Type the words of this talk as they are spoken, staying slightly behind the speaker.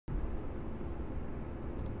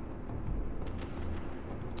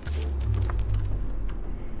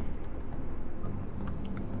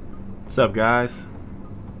What's up, guys?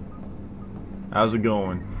 How's it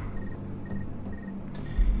going?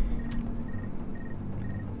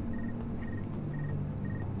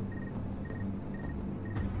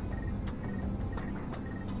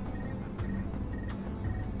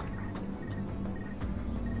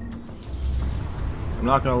 I'm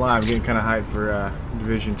not gonna lie, I'm getting kind of hyped for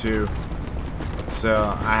Division 2, so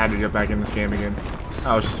I had to get back in this game again.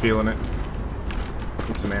 I was just feeling it.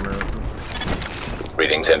 Get some ammo.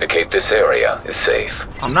 Readings indicate this area is safe.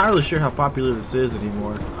 I'm not really sure how popular this is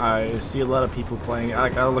anymore. I see a lot of people playing it.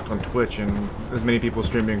 I looked on Twitch, and as many people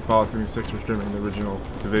streaming Fallout 76 were streaming the original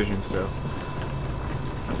Division, so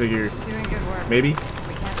I figure Doing good work. maybe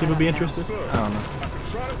people be interested. I don't know.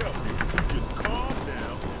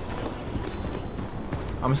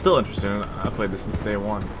 I'm still interested in it. I played this since day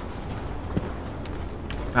one.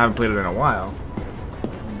 I haven't played it in a while,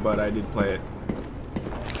 but I did play it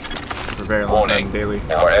for a very long time daily.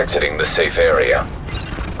 Now we're exiting the safe area.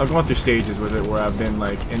 I've gone through stages with it where I've been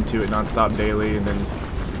like into it non-stop daily and then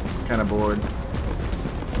kind of bored.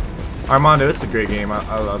 Armando, it's a great game.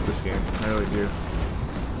 I love this game. I really do.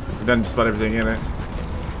 I've done just about everything in it.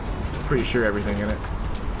 Pretty sure everything in it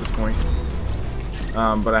at this point.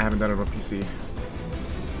 But I haven't done it on PC.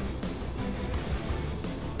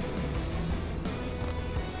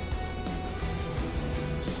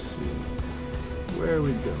 Where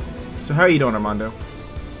we go? So how are you doing, Armando?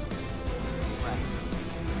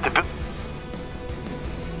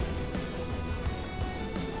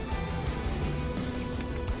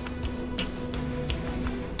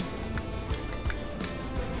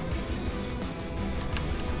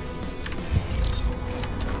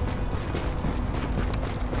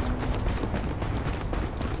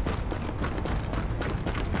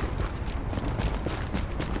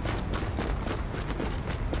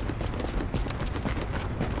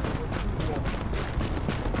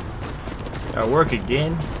 At work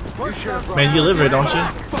again? Man, you live here, don't you?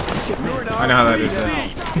 I know how that is.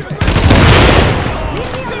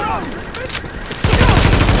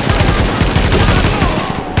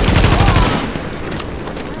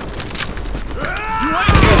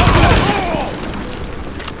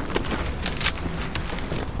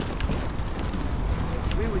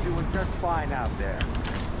 We were doing just fine out there.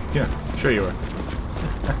 Yeah, sure you were.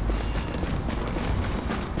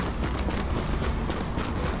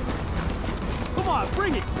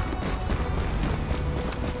 Bring it!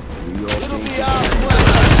 It'll be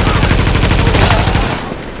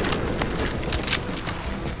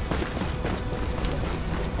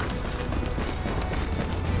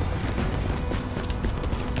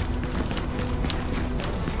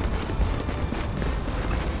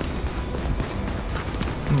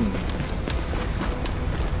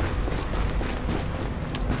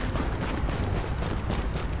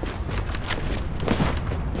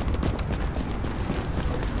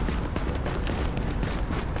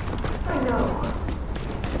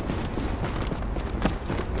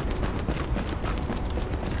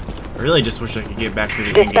I really just wish I could get back to the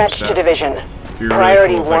in-game Dispatch stuff. to division. It'd be really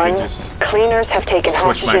Priority cool if I could 1. just Cleaners have taken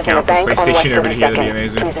switch my hostages in the account from bank on less PlayStation than over a to here. That'd be second.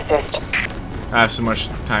 amazing. Please assist. I have so much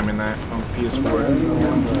time in that on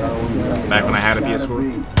PS4. Back when I had a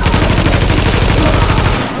PS4.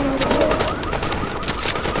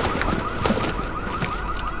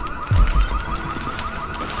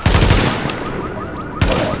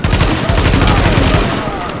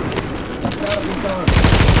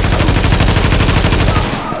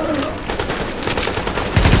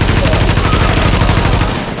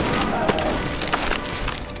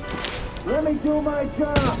 Let me do my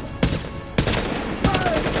job!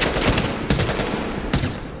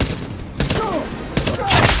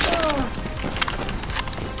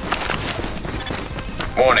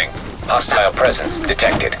 Warning. Hostile presence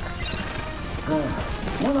detected.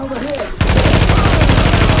 One over here!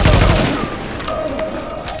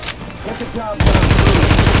 Get the job done!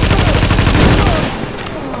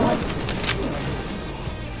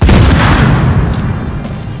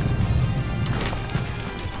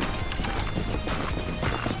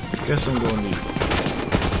 Guess I'm going to need.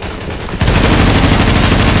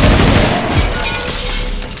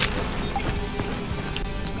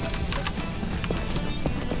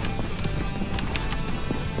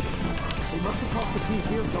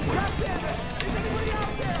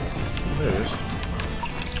 There it is.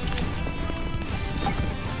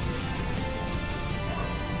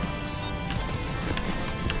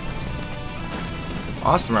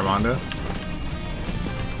 Awesome, Armando.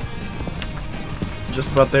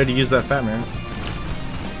 Just about there to use that fat man.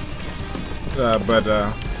 But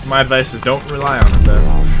my advice is don't rely on it though.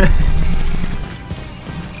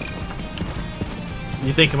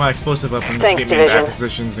 You think my explosive weapons Thanks, get me in bad Division.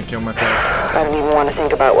 positions and kill myself? I don't even want to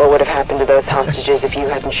think about what would have happened to those hostages if you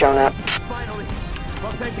hadn't shown up. Finally.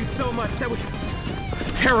 Well, thank you so much. That was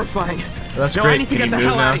terrifying. That's No, I great. need to Can get you the move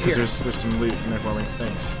hell now? out of Because here. there's some loot in there for me.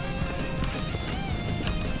 Thanks.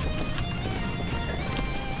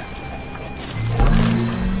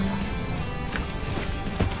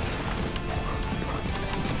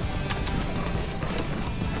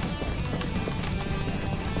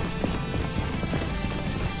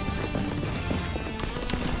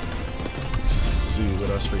 Let's see what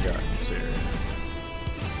else we got in this area.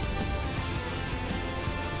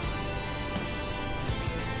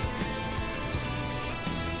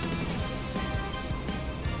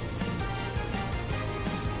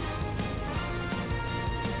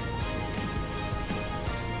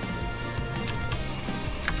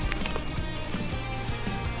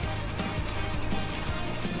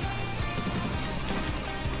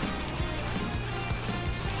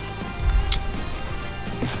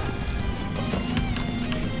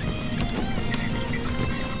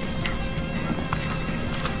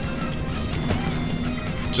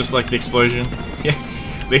 Just like the explosion. Yeah,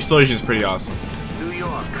 the explosion is pretty awesome. New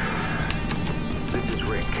York. This is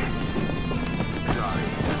Rick. Sorry,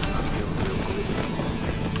 I'm feeling real gritty.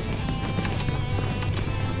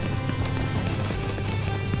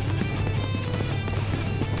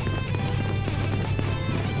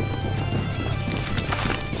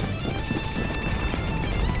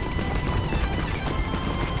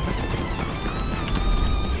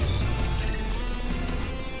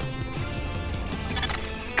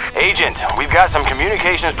 Agent, we've got some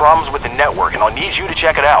communications problems with the network, and I'll need you to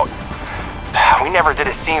check it out. We never did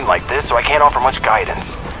a scene like this, so I can't offer much guidance.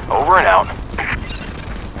 Over and out.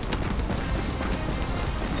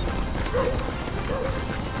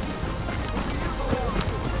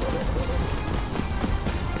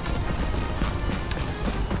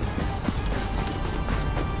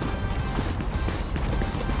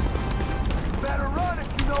 Better run if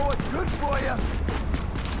you know what's good for you.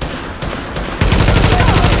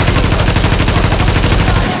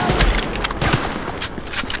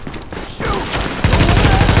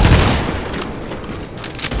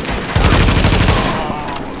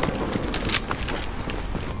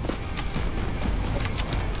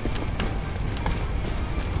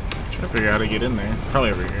 Trying to figure out how to get in there.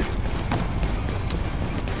 Probably over here.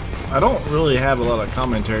 I don't really have a lot of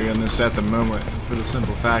commentary on this at the moment for the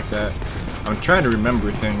simple fact that I'm trying to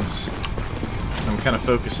remember things. I'm kind of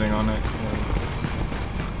focusing on it.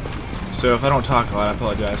 So if I don't talk a lot, I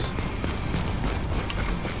apologize.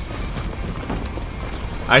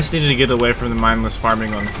 I just needed to get away from the mindless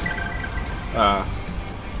farming on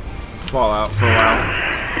Fallout for a while.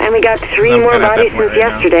 And we got 3 I'm more kinda at that bodies point since right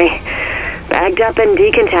now. yesterday. Bagged up and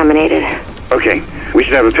decontaminated. Okay, we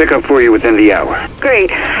should have a pickup for you within the hour.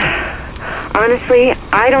 Great. Honestly,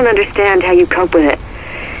 I don't understand how you cope with it.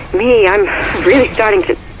 Me, I'm really starting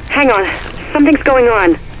to... Hang on. Something's going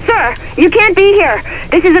on. Sir, you can't be here.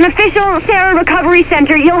 This is an official Sarah Recovery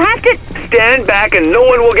Center. You'll have to... Stand back and no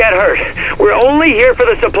one will get hurt. We're only here for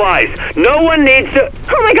the supplies. No one needs to...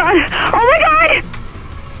 Oh my god! Oh my god!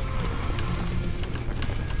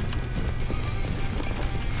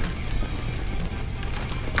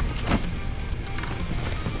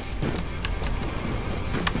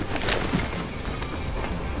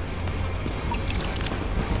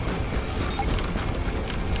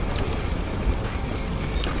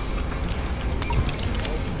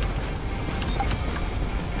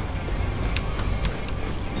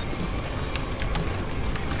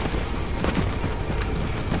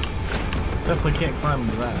 Definitely can't climb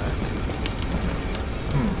that.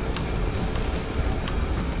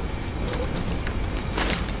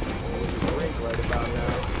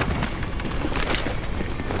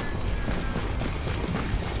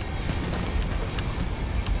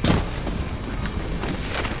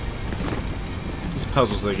 These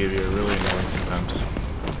puzzles they give you are really annoying sometimes.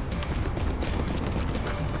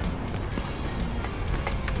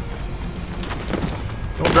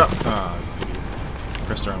 Don't drop. Ah,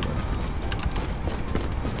 press the wrong button.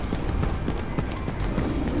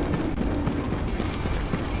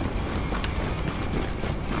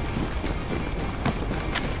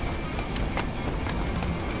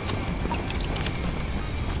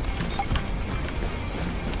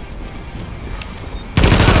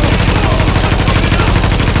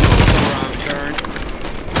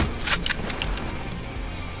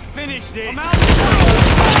 Finish this. I'm out.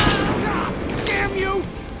 Damn you!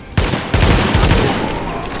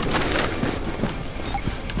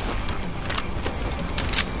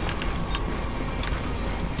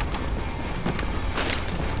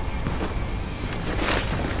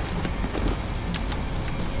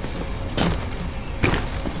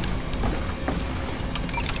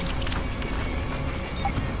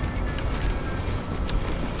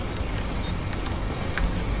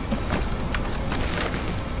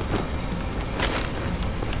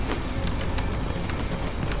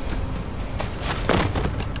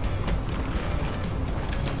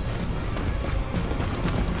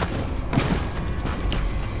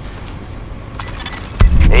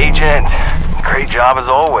 Agent. Great job as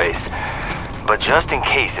always. But just in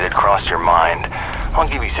case it had crossed your mind, I'll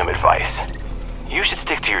give you some advice. You should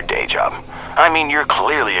stick to your day job. I mean, you're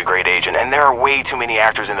clearly a great agent, and there are way too many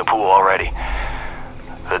actors in the pool already.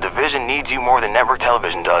 The division needs you more than network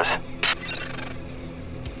television does.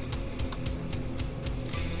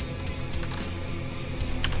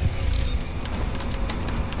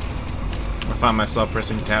 I find myself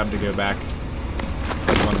pressing tab to go back.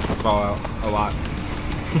 I wanted to Fallout a lot.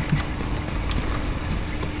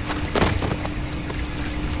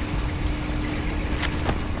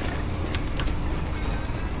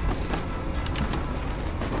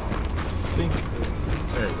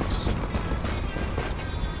 There it is.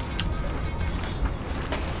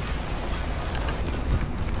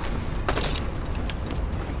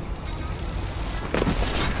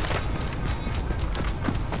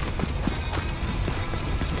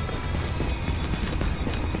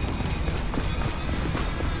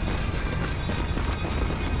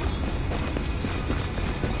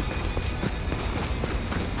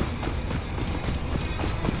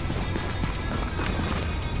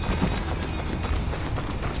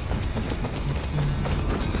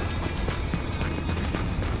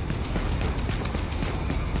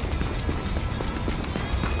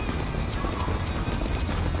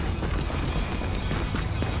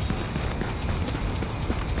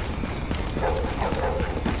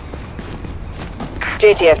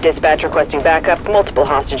 JTF dispatch requesting backup. Multiple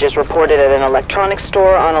hostages reported at an electronics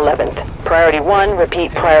store on 11th. Priority 1,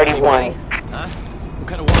 repeat, priority 1. Huh? What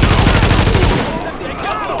kind of water? They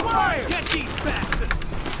got fire! Get these bastards!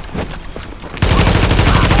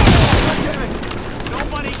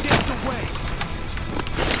 Nobody gets away!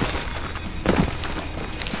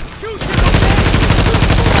 Shoot him!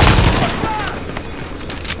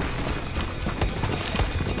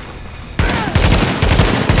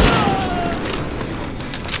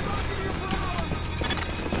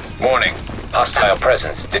 Warning. Hostile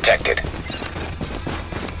presence detected.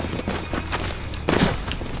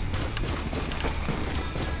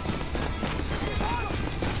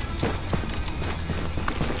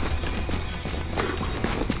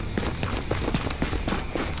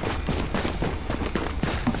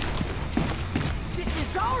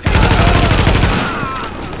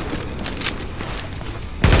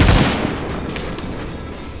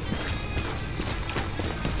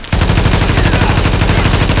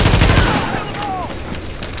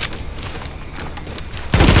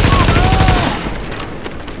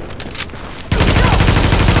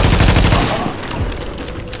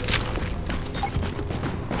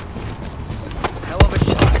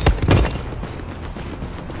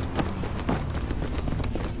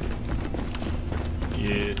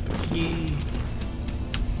 Get the key.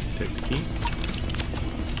 Take the key.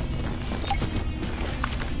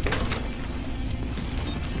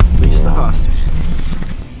 Release the hostage.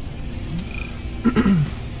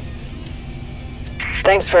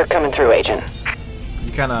 Thanks for coming through, Agent.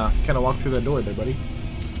 You kind of walked through that door there, buddy.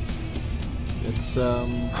 It's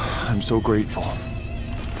I'm so grateful.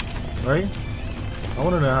 Are you? I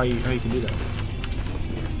want to know how you can do that.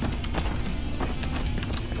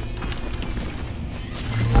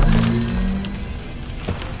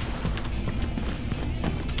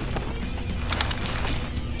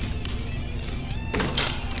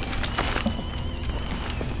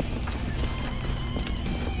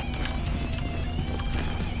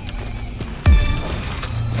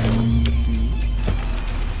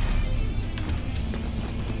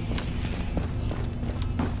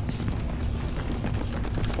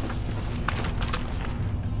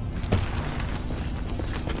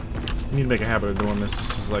 You need to make a habit of doing this.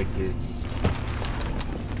 This is like your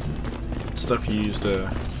stuff you use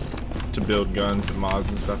to build guns and mods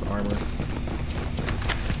and stuff, armor.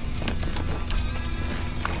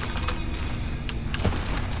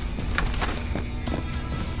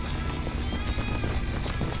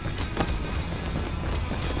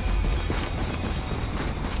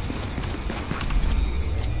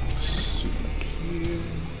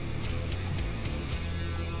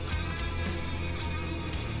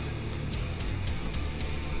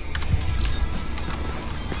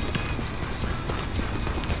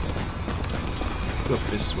 Go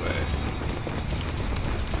this way.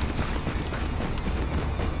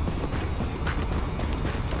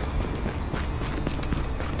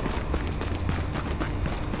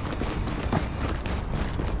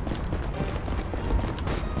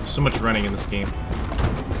 So much running in this game.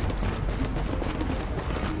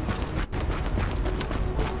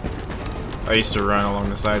 I used to run along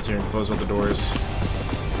the sides here and close all the doors.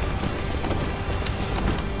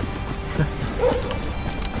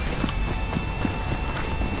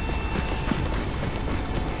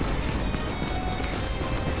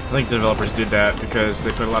 I think the developers did that because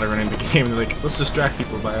they put a lot of running into the game. They're like, let's distract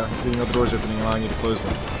people by leaving all the doors open and allowing you to close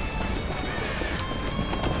them.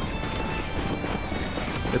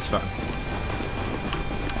 It's fun.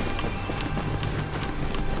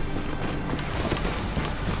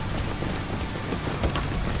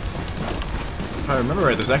 If I remember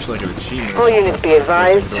right, there's actually like an achievement. All units be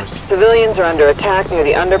advised. Civilians are under attack near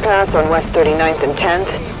the underpass on West 39th and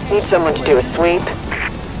 10th. Need someone to do a sweep.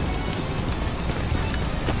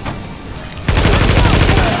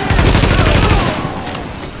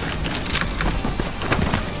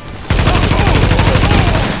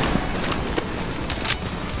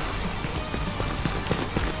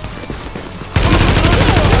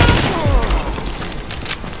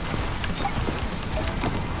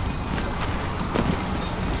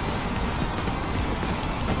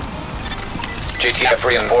 GTF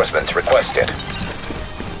reinforcements requested.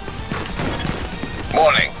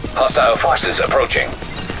 Warning. Hostile forces approaching.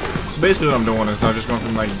 So basically what I'm doing is I'm just going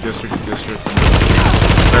from like district to district and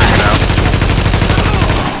clearing it out.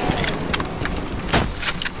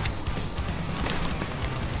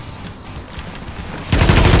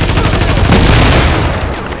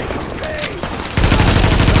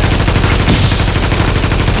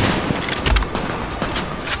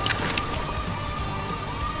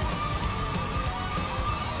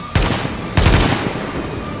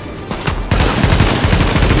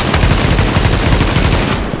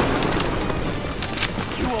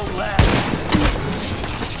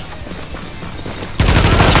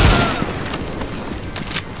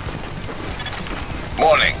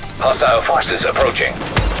 Warning. Hostile forces approaching.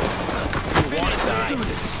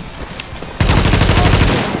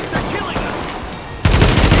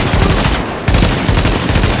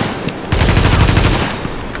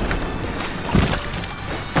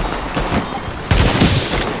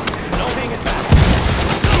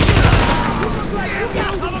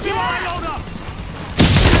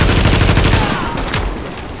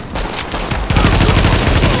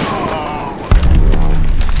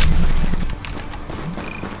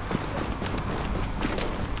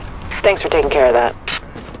 Thanks for taking care of that.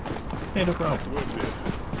 Hey, no problem.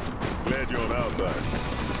 Glad you're on our side.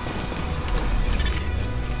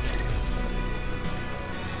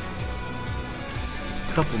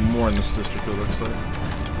 A couple more in this district, it looks like.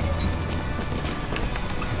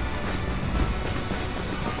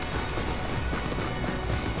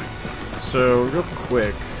 So, real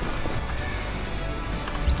quick,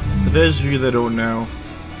 for those of you that don't know,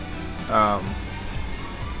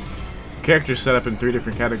 characters set up in 3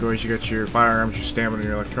 different categories. You got your firearms, your stamina, and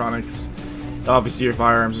your electronics. Obviously, your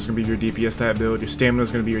firearms is going to be your DPS type build. Your stamina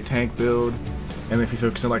is going to be your tank build. And if you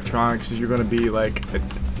focus on electronics, you're going to be like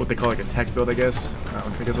what they call like a tech build, I guess. I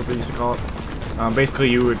think that's what they used to call it. Basically,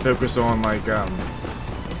 you would focus on like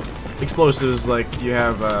explosives. Like you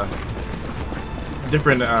have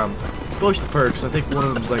different explosive perks. I think one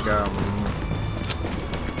of them's like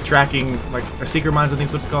tracking, like a secret mines, I think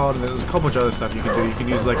is what it's called. And there's a couple of other stuff you can do. You can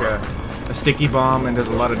use like a sticky bomb and does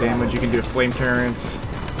a lot of damage. You can do a flame turrets,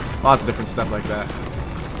 lots of different stuff like that.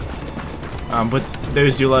 But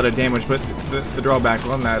those do a lot of damage. But the drawback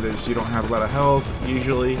on that is you don't have a lot of health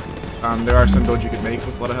usually. There are some builds you can make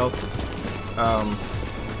with a lot of health,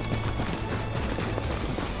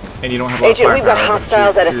 and you don't have a lot of firepower. Agent, we've got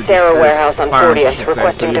hostiles at a Sarah warehouse on 40th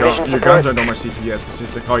requesting division your support. guns aren't much DPS. It's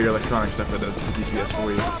just like all your electronic stuff that does the DPS for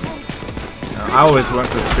you. I always went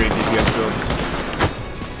for the straight DPS builds.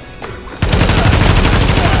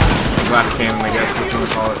 Glass cannon, I guess, what you want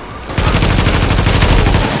to call it.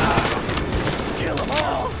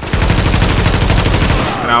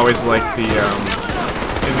 And I always like the,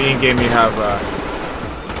 in the in-game you have,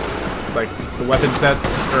 like, the weapon sets,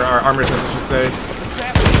 or armor sets, I should say.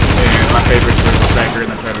 And my favorite is the Striker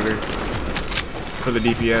and the Predator for the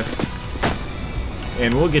DPS.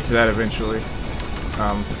 And we'll get to that eventually.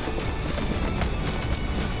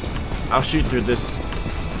 I'll shoot through this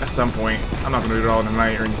at some point. I'm not gonna do it all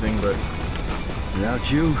tonight or anything, but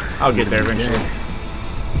without you, I'll get there eventually.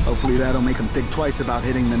 Hopefully that'll make them think twice about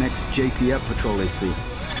hitting the next JTF patrol they see.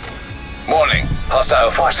 Warning. Hostile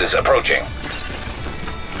forces approaching.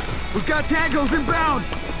 We've got tangos inbound!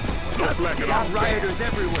 Got rioters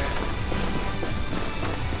everywhere.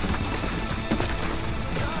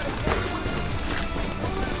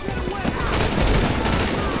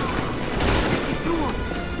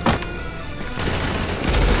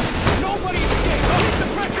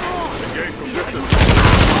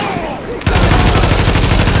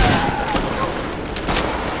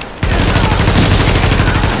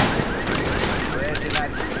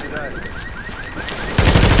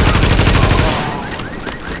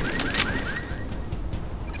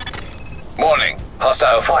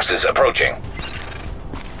 forces approaching.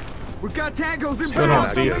 We got tangos What's going on,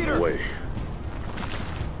 inbound. Steve? Get in the way.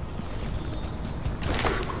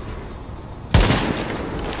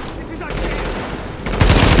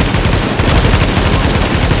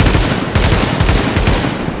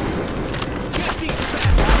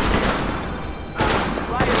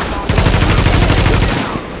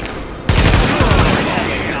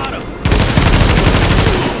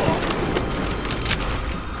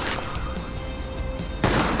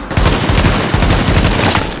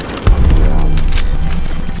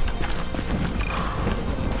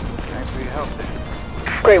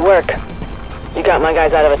 Great work. You got my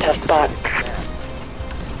guys out of a tough spot.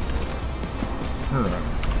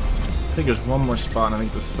 I think there's one more spot, and I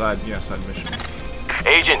think the side mission.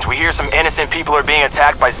 Agent, we hear some innocent people are being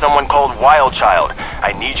attacked by someone called Wild Child.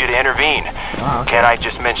 I need you to intervene. Ah, okay. Can I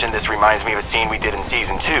just mention this reminds me of a scene we did in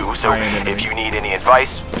Season 2, so I am if you need any advice,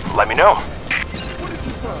 let me know.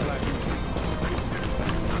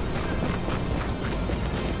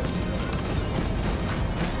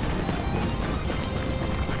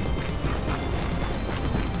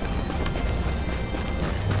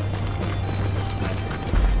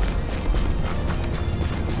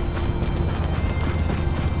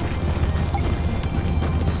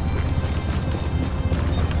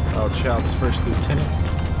 Child's first lieutenant.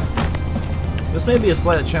 This may be a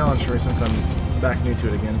slight challenge for me since I'm back new to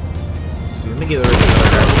it again. Let's see, let me get the rest of the other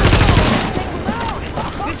guy.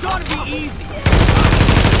 This ought to be easy.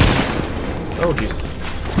 Oh jeez.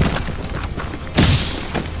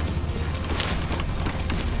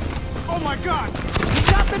 Oh my god! We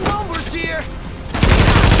got the numbers here!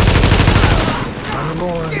 I'm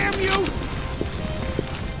born. Damn you!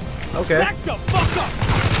 Okay. Back the fuck up!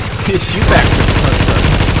 Shoot back.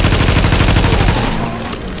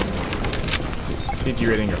 CT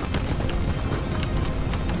rating up.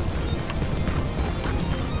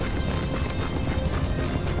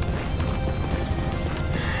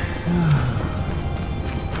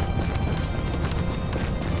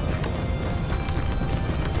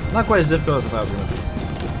 Not quite as difficult as I thought it was going to be.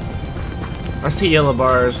 I see yellow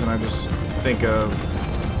bars and I just think of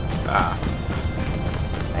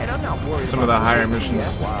some of the higher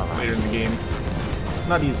missions later in the game.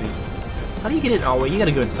 Not easy. How do you get it? Oh wait, you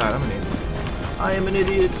gotta go inside. I'm an idiot. I am an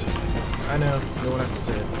idiot. I know. No one has to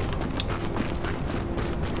say it.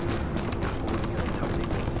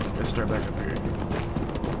 Let's start back up here.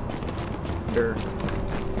 Durr.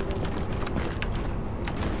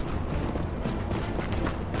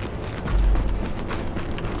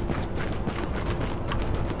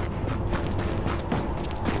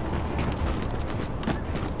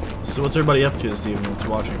 So what's everybody up to this evening? What's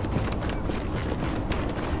watching?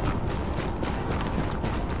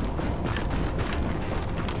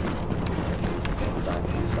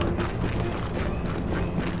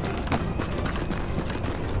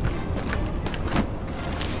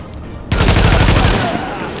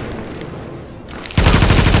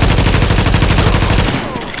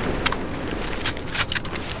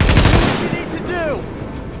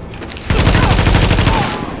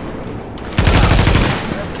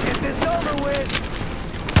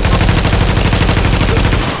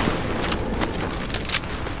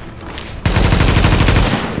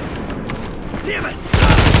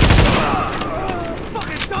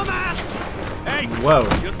 Whoa.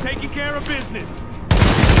 Just taking care of business.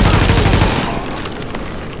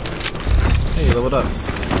 Hey, leveled up.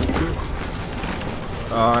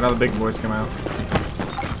 Oh, now the big boys come out.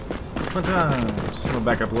 Fun times. I'm gonna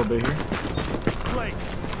back up a little bit here. Blake,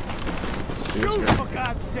 See shoot what's for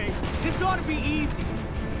God's sake. This ought to be easy.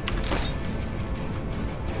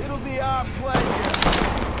 It'll be our pleasure.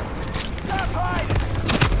 Stop hiding.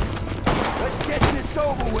 Let's get this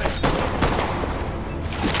over with.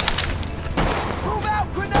 Move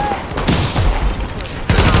out, grenade!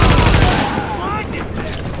 Blind him!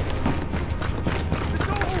 It's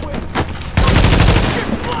over with! Shit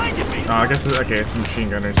blinded me! Oh, I guess it's, okay, it's the machine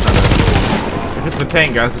gunners. If it's the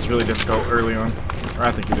tank guys, it's really difficult early on. Or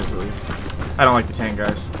I think it is at least. I don't like the tank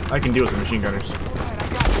guys. I can deal with the machine gunners.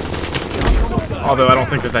 Although I don't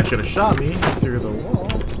think that should have shot me through the wall.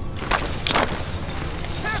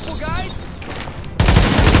 Careful, guys!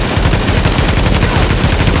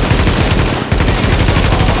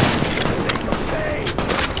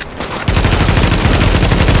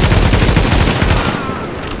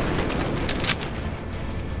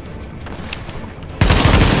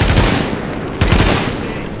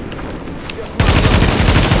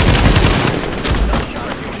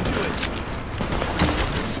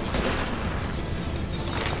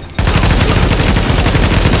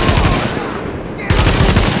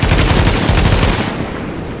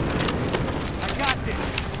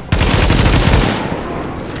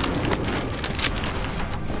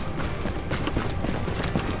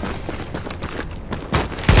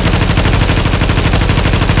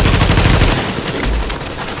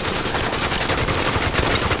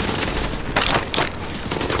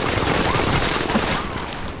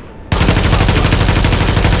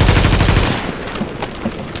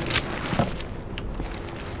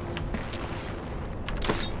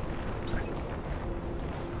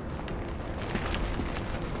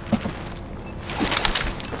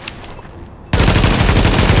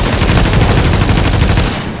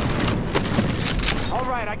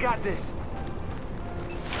 this?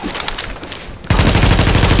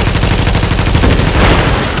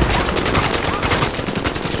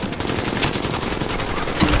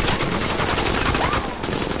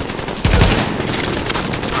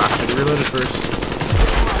 Reloaded first.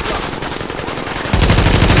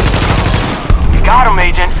 You got him,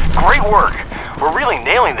 Agent. Great work. We're really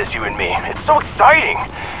nailing this, you and me. It's so exciting.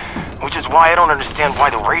 Which is why I don't understand why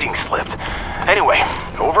the rating slipped. Anyway,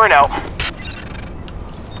 over and out.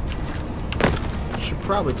 Should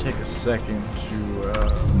probably take a second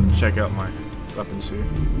to check out my weapons here.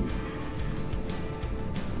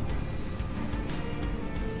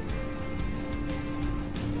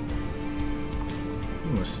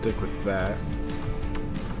 I'm gonna stick with that.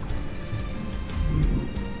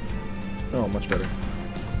 Oh, much better.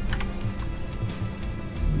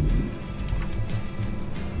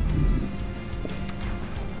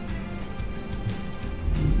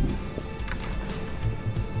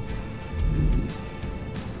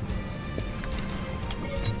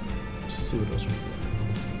 Let's see what else we got.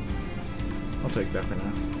 I'll take that for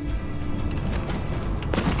now.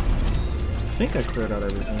 I think I cleared out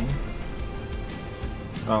everything.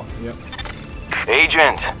 Oh, yep.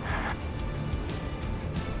 Agent!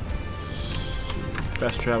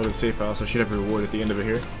 Fast travel to the safe file, so I should have a reward at the end of it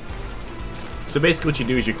here. So basically what you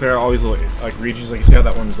do is you clear out all these little, like, regions. Like you see how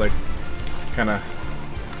that one's like kinda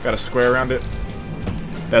got a square around it?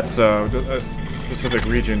 That's a specific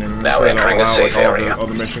region, and Now entering a safe area. All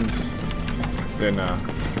the missions, then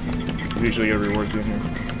you usually get a reward at the end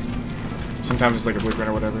here. Sometimes it's like a blueprint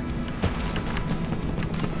or whatever.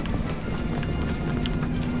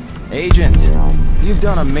 Agent, you've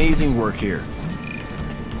done amazing work here.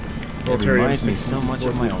 It Military reminds me instinct so much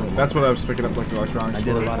of my own work. That's what I was picking up, like the electronics. I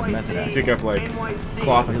did a lot of method acting. Pick up like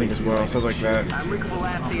cloth, I think, as well, stuff like that. I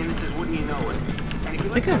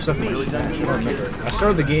think I have stuff in my stash. I don't remember. I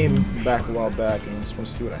started the game back a while back, and I just want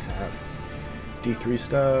to see what I have. D3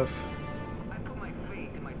 stuff.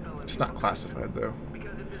 It's not classified though,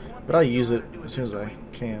 but I'll use it as soon as I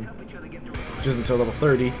can. Which isn't until level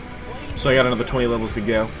 30, so I got another 20 levels to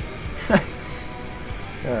go.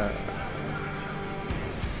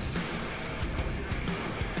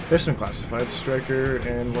 There's some classified striker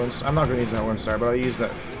and one. I'm not going to use that 1-star, but I'll use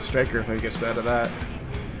that striker if I get out of that.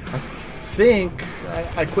 I think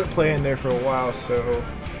I quit playing there for a while, so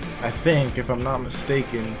I think, if I'm not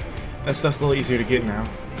mistaken, that stuff's a little easier to get now.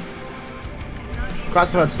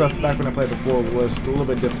 Classified stuff back when I played before was a little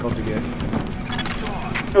bit difficult to get.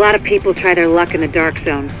 A lot of people try their luck in the dark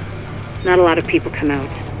zone. Not a lot of people come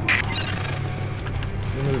out.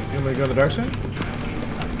 You want me to go in the dark zone?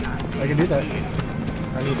 I can do that.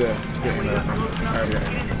 I need to get one of them. Alright,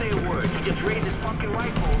 yeah. Say a word. He just raised his fucking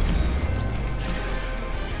rifle.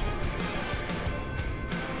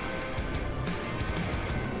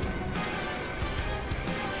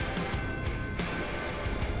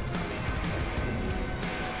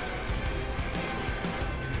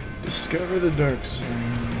 Discover the dark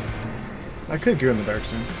zone. I could go in the dark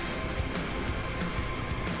zone.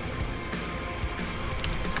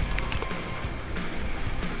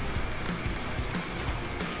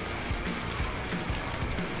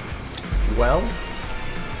 Well,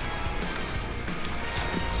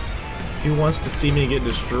 he wants to see me get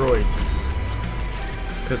destroyed,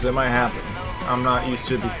 because it might happen. I'm not used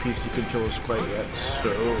to these PC controllers quite yet, so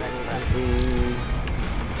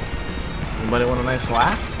anybody want a nice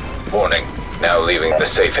laugh? Warning, now leaving the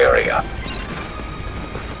safe area.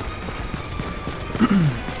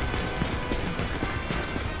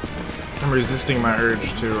 I'm resisting my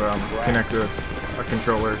urge to connect a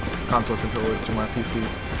controller, console controller to my PC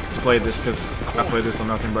to play this, because I played this on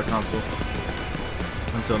nothing but console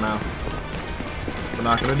until now. I'm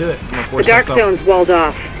not gonna do it. The dark zone's walled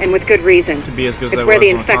off, and with good reason. To be as good as it's I where was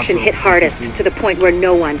the on infection console hit hardest, PC. to the point where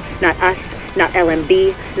no one, not us, not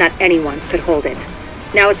LMB, not anyone, could hold it.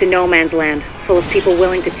 Now it's a no man's land, full of people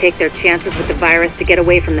willing to take their chances with the virus to get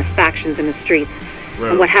away from the factions in the streets.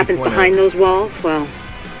 And what happens behind those walls, well,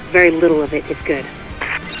 very little of it is good.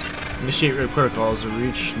 Initiate raid protocols to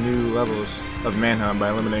reach new levels of manhunt by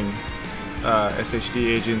eliminating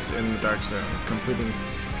SHD agents in the dark zone.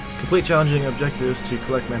 Complete challenging objectives to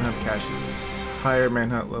collect manhunt caches. Higher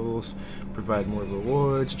manhunt levels provide more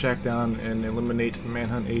rewards. Track down and eliminate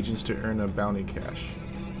manhunt agents to earn a bounty cache.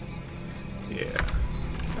 Yeah,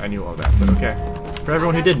 I knew all that, but okay. For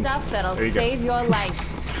everyone who didn't, stuff that'll there you save go. your life.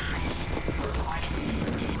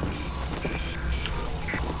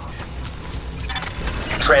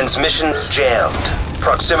 Transmissions jammed.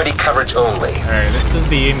 Proximity coverage only. Alright, this is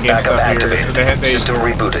the in-game Backup stuff activated. here. They System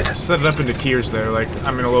rebooted. set it up into tiers there. Like,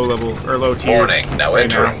 I'm in a low level, or low tier. Warning, now right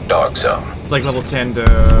entering dog zone. It's like level 10 to...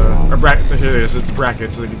 or bracket, here it is, it's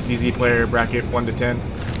brackets. So it's DZ player, bracket 1 to 10.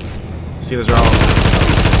 See, those are all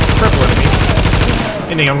purple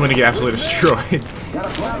enemies. Ending, I'm going to get absolutely destroyed.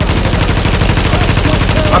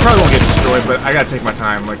 I probably won't get destroyed, but I gotta take my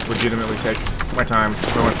time, like, legitimately take my time.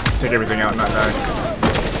 I want to take everything out and not die.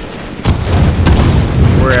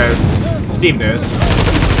 Whereas Steve knows,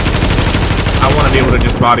 I want to be able to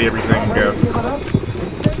just body everything and go.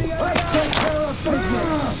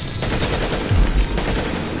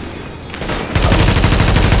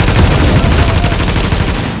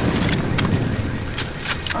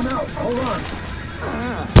 I'm out. Hold on.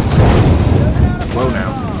 Whoa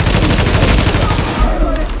now.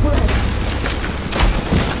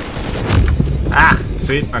 Ah!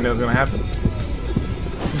 See? I knew it was gonna happen.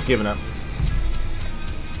 Just giving up.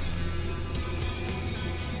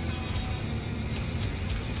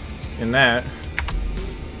 And that...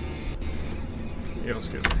 yeah, let's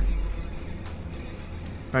go.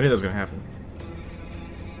 I knew that was gonna happen.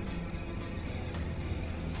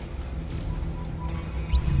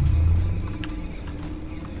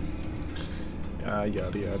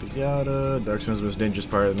 Yada yada yada. Dark Zone's the most dangerous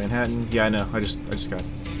part of Manhattan. Yeah, I know. I just got...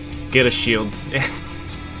 get a shield.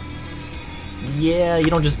 Yeah, you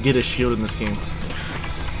don't just get a shield in this game.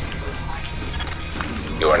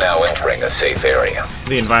 You are now entering a safe area.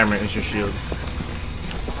 The environment is your shield.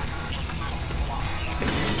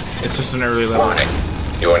 It's just an early level. Warning,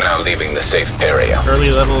 you are now leaving the safe area.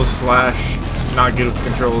 Early level slash not good with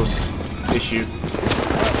controls issue.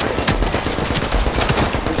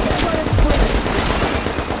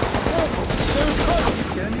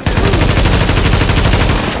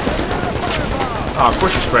 Oh, of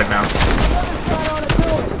course you're spread now.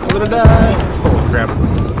 I'm gonna die. Holy crap.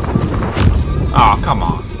 Oh, come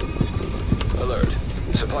on. Alert.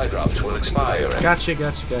 Supply drops will expire in Gotcha.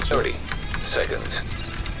 30 seconds.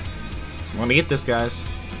 I'm gonna get this, guys.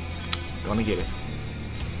 Gonna get it.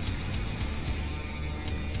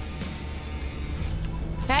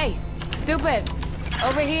 Hey, stupid.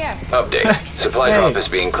 Over here. Update. Supply Hey. drop is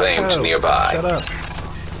being claimed Oh, nearby. Shut up.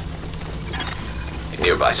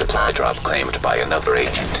 Nearby supply drop claimed by another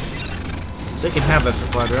agent. They can have that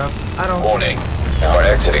supply drop. I don't... Warning. You are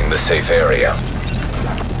exiting the safe area.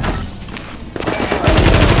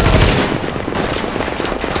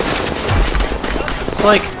 It's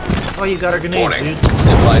like... oh, you got our grenades, Warning. dude.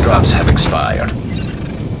 Supply drops have expired.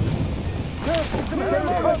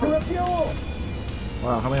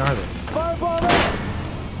 Wow, how many are there? Firebomb out!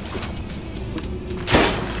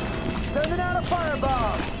 Sending out a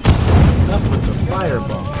firebomb! Enough with the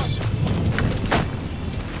firebombs.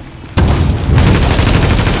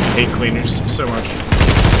 I hate cleaners so much.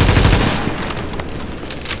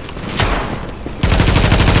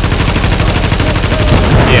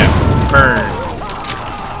 Yeah, burn.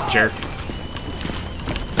 Jerk.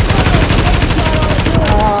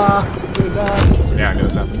 Yeah, I knew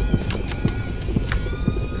this happened.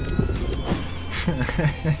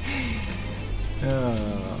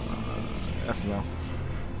 F no.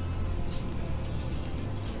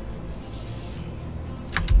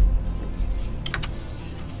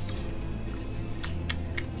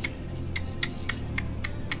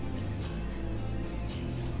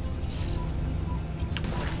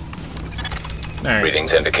 Alright.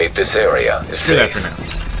 Readings indicate this area is Do that safe. for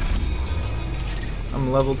now.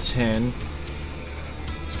 I'm level 10.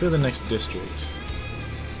 Let's go to the next district.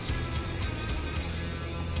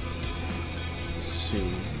 Let's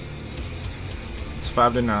see. It's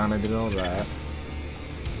 5 to 9, I did all that.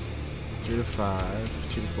 3 to 5,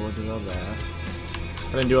 2 to 4, did all that.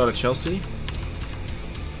 I didn't do all the Chelsea?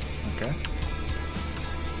 Okay.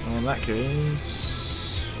 Well, in that case...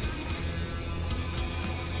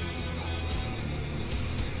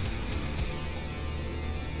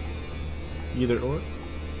 either or.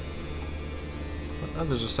 Oh,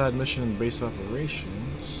 there's a side mission in base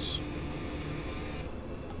operations.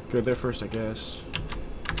 Go there first, I guess.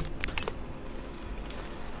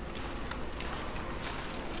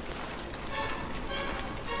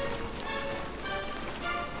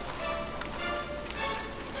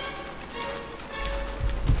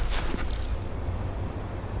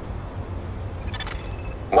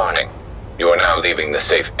 Warning. You are now leaving the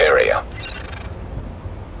safe area.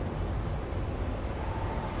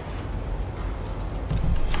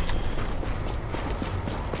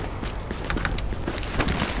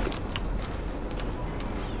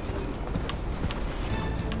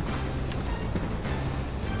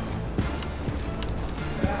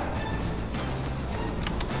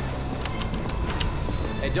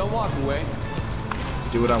 don't walk away.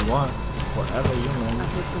 Do what I want. Whatever, you know.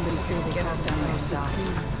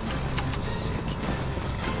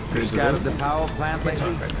 You scouted the power plant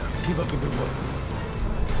lately? Keep up the good work.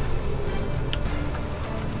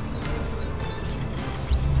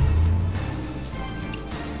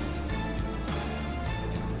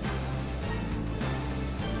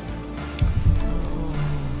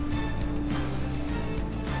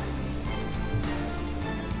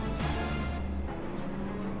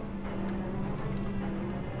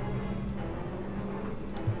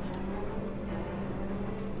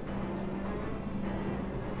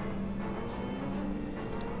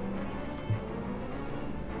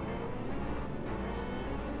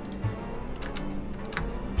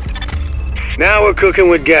 Now we're cooking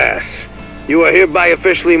with gas. You are hereby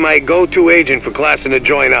officially my go-to agent for Clancys to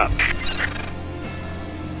join up.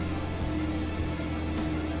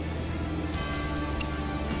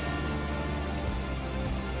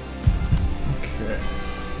 Okay.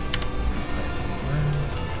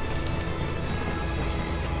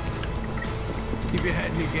 Keep your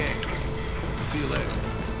head in your game. See you later.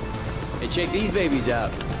 Hey, check these babies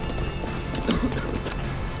out.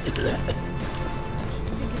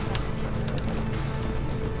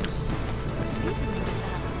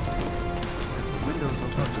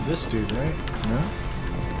 Talk to this dude, right? No?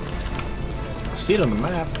 I see it on the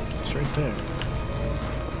map. It's right there.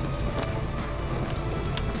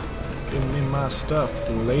 Give me my stuff,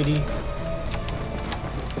 lady.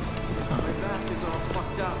 My back is all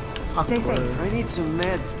fucked up. Stay safe. I need some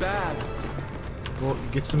meds bad. Well,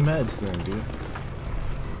 get some meds then, dude.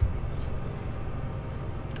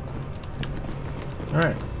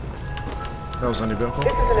 Alright. That was on your bill phone?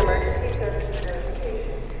 This is an emergency services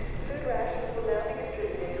notification. Food rations will now be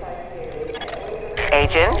distributed twice daily.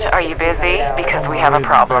 Agent, are you busy? Because we have a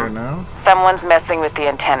problem. Someone's messing with the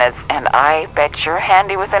antennas, and I bet you're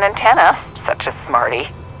handy with an antenna. Such a smarty.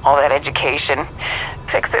 All that education.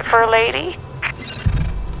 Fix it for a lady.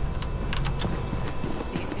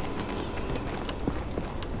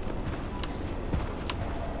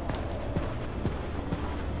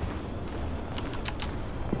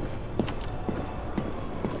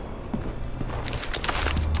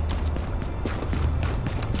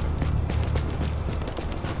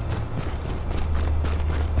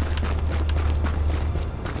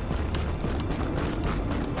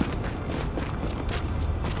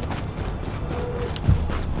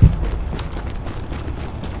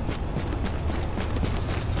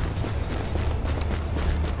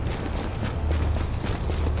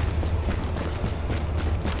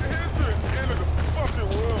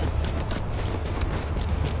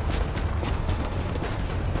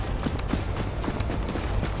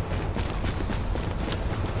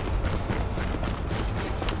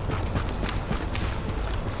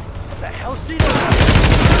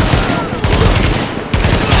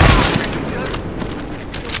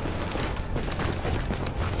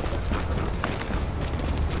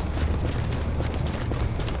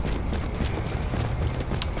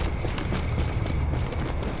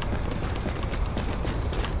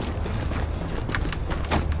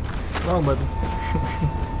 Wrong button.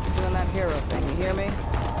 Doing that hero thing, you hear me?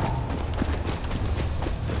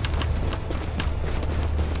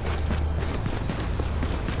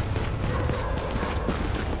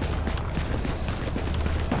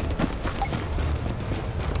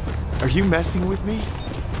 Are you messing with me?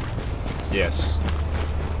 Yes.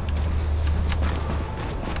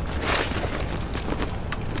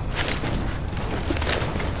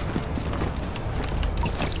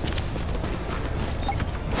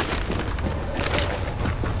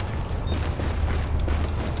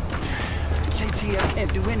 JTF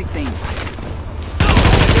can't do anything.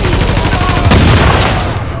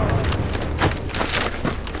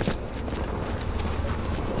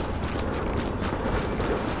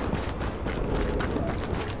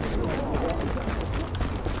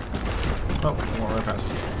 Oh, I went right past.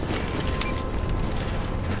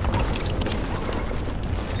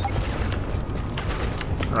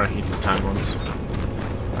 Alright, he these time ones.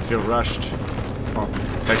 I feel rushed. Well,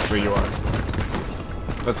 technically you are.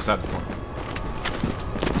 That's a sad point.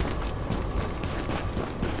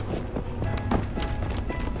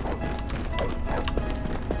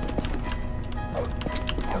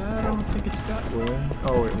 I don't think it's that way.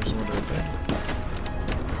 Oh wait, there's one right there.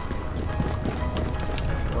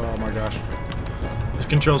 Oh my gosh. These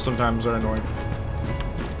controls sometimes are annoying.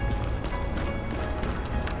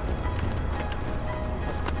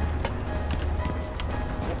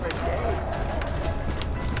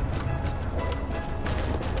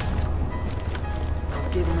 I'll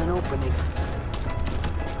give him an opening.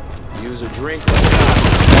 Use a drink.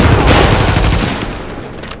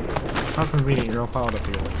 How convenient, you're all piled up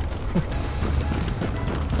together.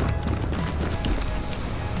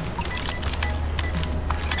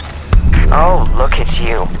 Oh, look at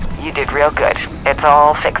you. You did real good. It's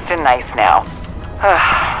all fixed and nice now.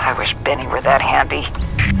 I wish Benny were that handy.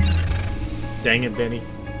 Dang it, Benny.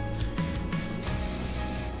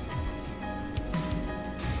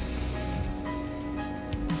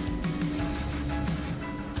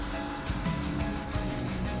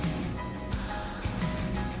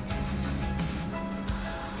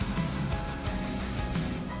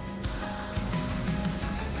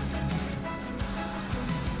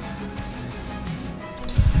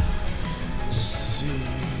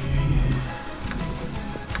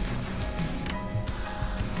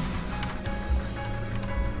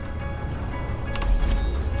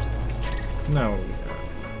 No.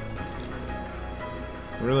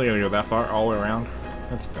 We're really gonna go that far all the way around?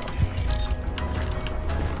 That's dumb.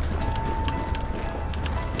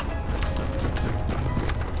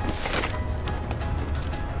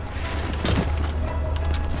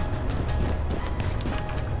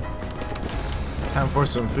 Time for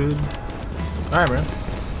some food. Alright, man.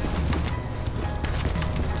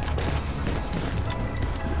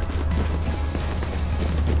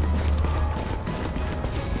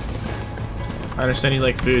 I understand you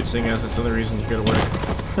like food, seeing as that's the only reason you go to work.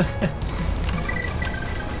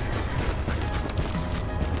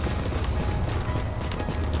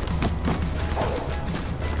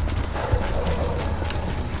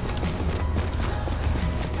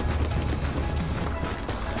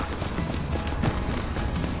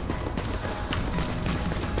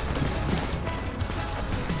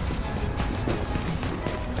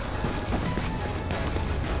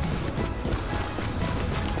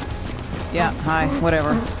 Yeah, hi,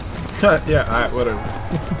 whatever. Yeah, alright, whatever.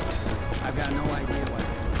 I've got no idea what.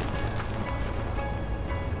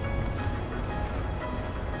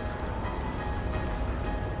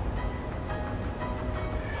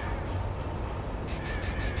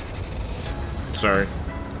 Sorry.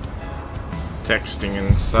 Texting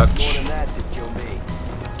and such. More than that to kill me.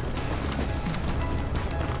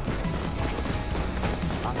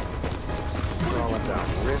 It's all about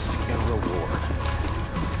risk and reward.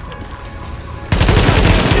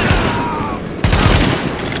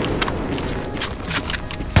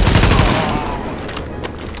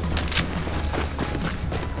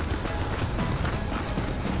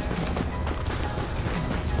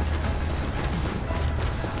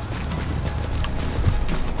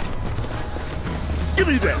 Give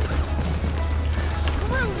me that!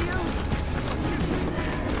 Screw you!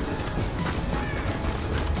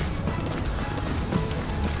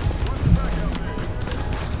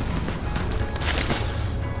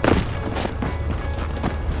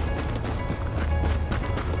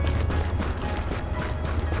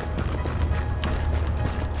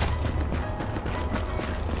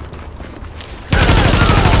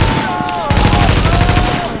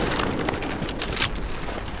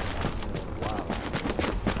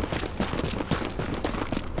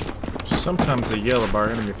 Sometimes a yellow bar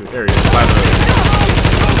enemy through areas. Finally.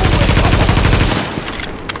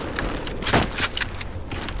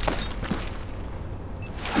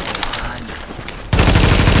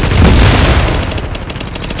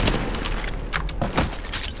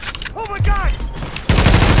 Oh my god!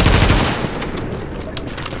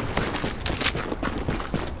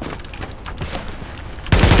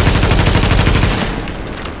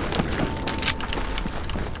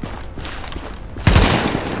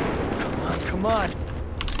 Come on.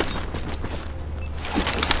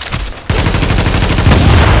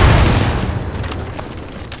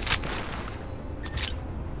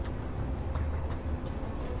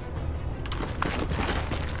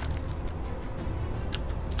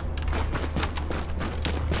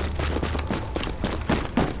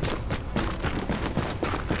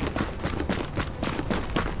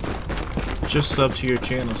 Just sub to your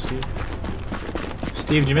channel, Steve.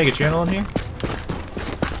 Steve, did you make a channel on here?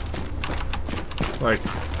 Like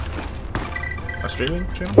a streaming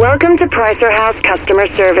channel? Welcome to Pricer House Customer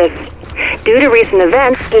Service. Due to recent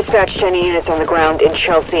events, Dispatch 10 units on the ground in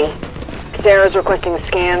Chelsea. Sarah's requesting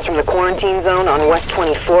scans from the quarantine zone on West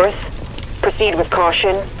 24th. Proceed with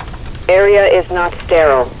caution. Area is not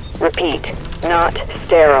sterile. Repeat, not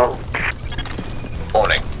sterile.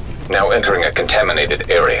 Warning. Now entering a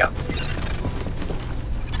contaminated area.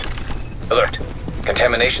 Alert.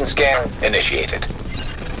 Contamination scan initiated.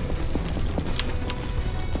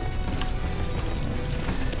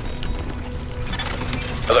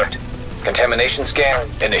 Alert. Contamination scan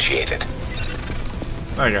initiated.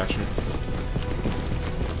 I got you.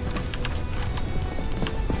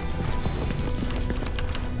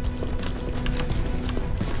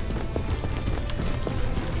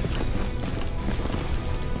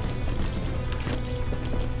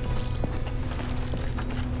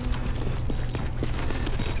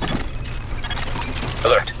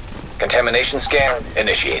 Contamination scan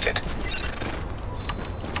initiated.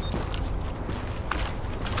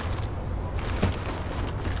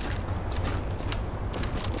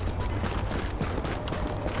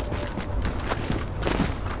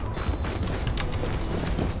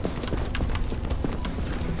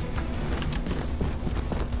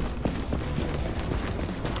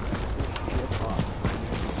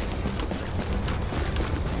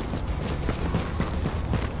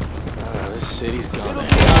 This city's gone.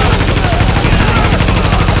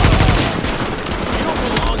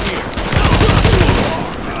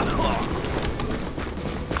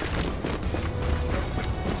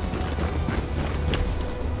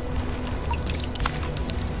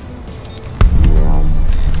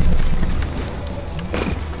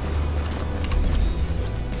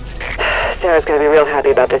 Sarah's gonna be real happy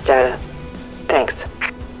about this data. Thanks.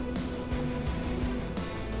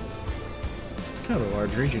 Kind of a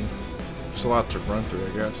large region. There's a lot to run through, I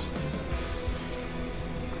guess.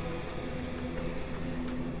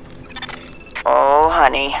 Oh,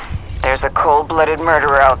 honey. There's a cold-blooded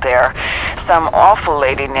murderer out there. Some awful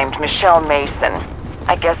lady named Michelle Mason.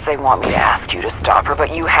 I guess they want me to ask you to stop her, but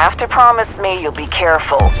you have to promise me you'll be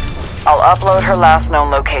careful. I'll upload her last known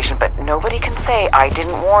location, but nobody can say I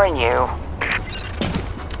didn't warn you.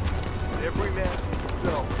 Every man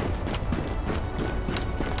go.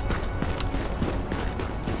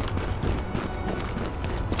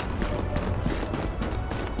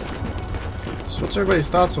 So what's everybody's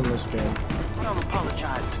thoughts on this game? I don't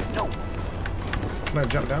apologize. No. Can I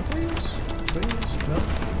jump down, please? Please? No?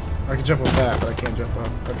 I can jump on that, but I can't jump up.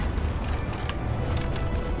 Okay.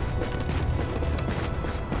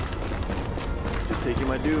 Just taking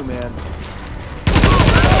my due, man.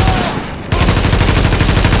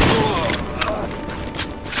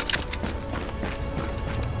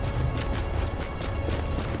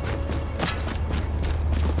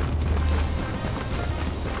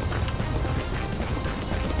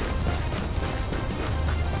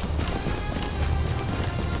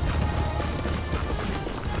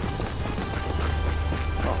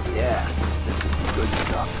 Yeah, this is the good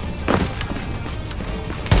stuff.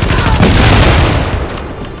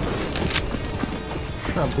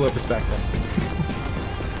 I blew up his back then.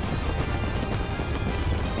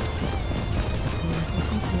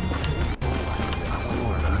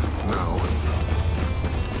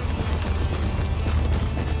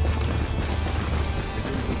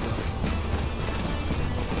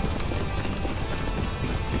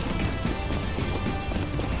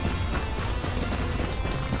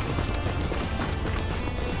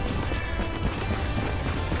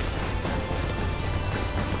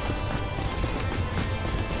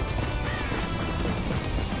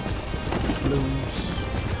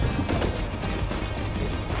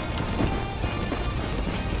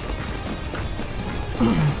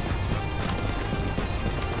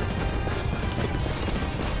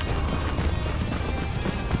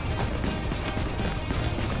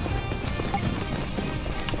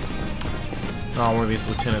 Oh, one of these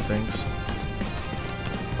lieutenant things.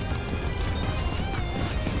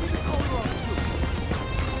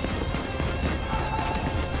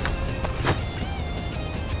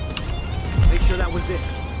 Make sure that was it.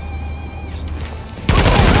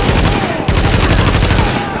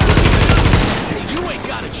 Hey, you ain't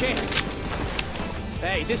got a chance.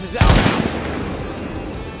 Hey, this is our house.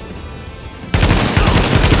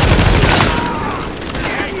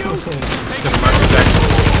 Dare you?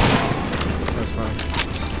 That's fine.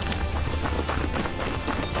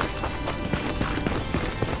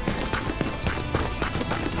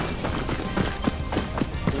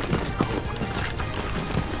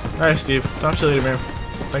 Alright, Steve. Talk to you later, man.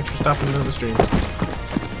 Thanks for stopping into the stream.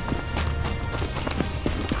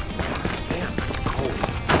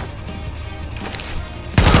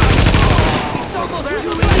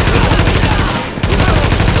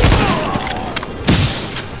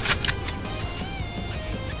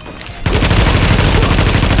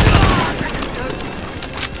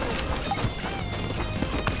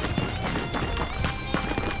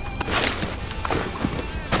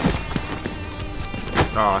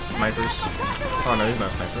 Oh, snipers. Oh no, he's not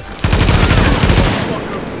a sniper.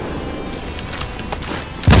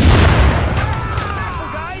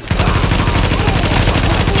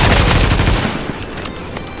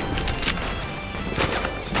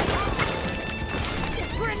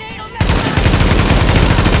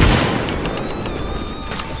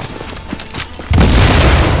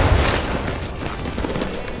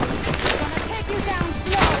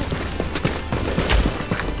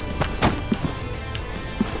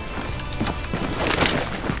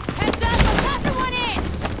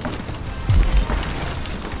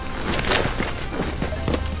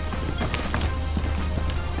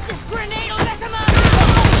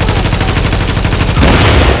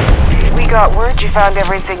 got word you found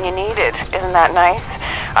everything you needed. Isn't that nice?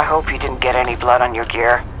 I hope you didn't get any blood on your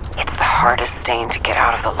gear. It's the hardest stain to get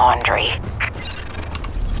out of the laundry.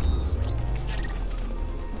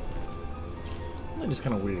 That is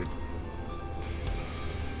kind of weird.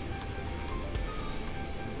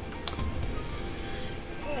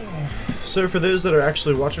 So for those that are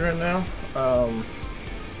actually watching right now,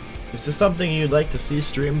 is this something you'd like to see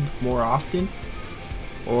streamed more often?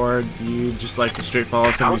 Or do you just like the straight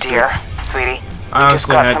follow 76? Oh dear, sweetie. I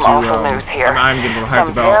honestly had to, awful news here. I'm getting a little hyped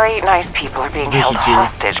some about very nice people are being held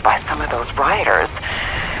hostage by some of those rioters.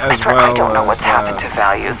 As well I don't know what's as, happened to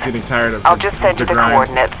values. I'm getting tired of I'll just send you the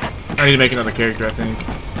coordinates. I need to make another character, I think.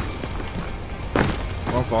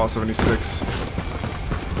 I'll follow 76.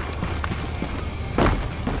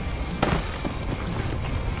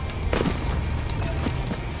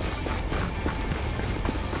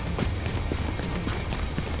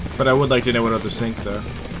 But I would like to know what others think, though.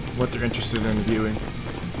 What they're interested in viewing.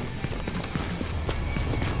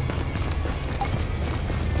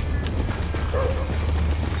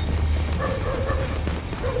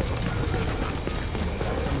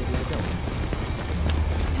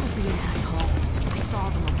 Don't be an asshole. I saw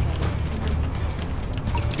them, okay?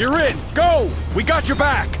 You're in! Go! We got your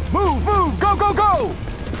back! Move, move! Go, go, go!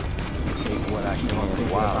 What I can't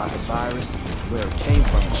think about the virus, where it came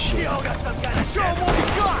from and shit. Yo, got some guy to show him what we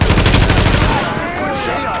got!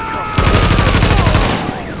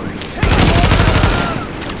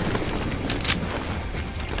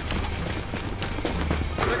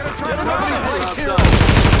 They're gonna try to run this place here!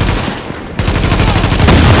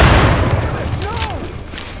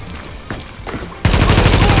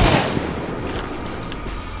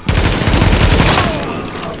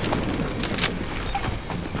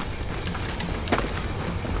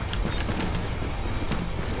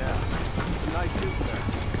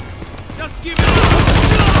 Just give it up!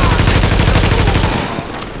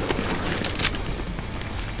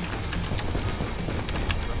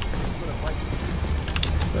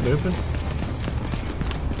 Is that open?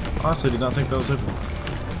 Honestly, did not think that was open.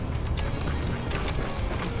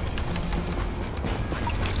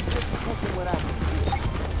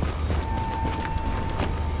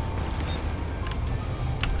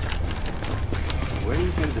 Where do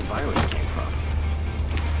you think the virus came from?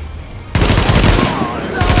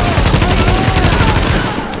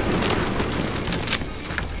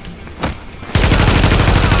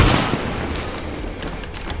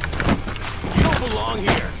 You don't belong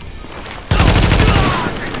here!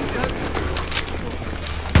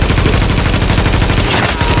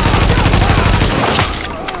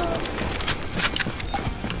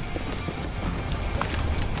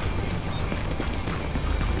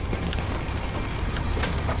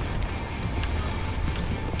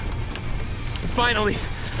 Finally!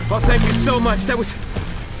 Well, thank you so much. That was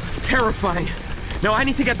terrifying. Now I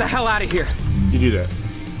need to get the hell out of here. You do that.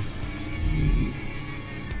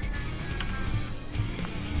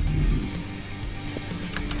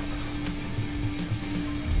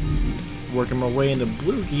 Working my way into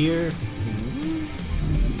blue gear.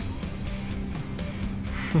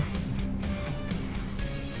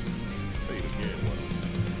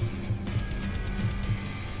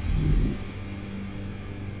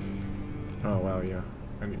 Oh wow, yeah.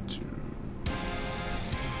 I need to.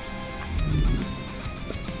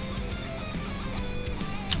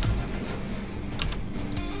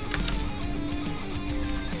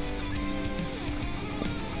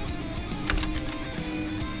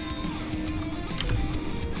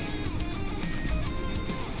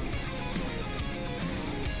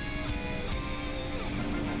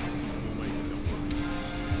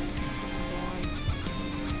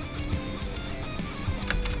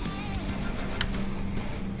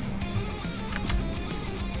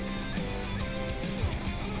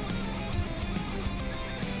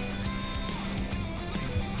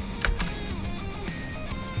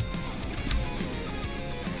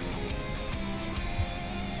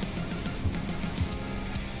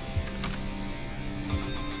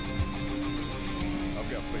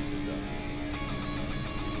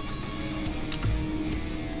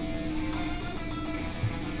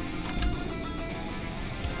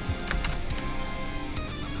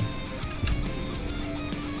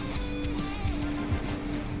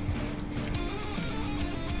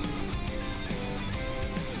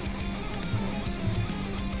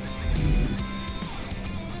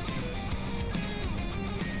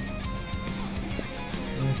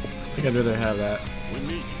 I think I'd rather have that.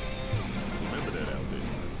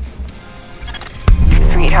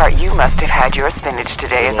 Sweetheart, you must have had your spinach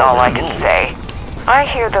today is all I can say. I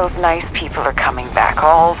hear those nice people are coming back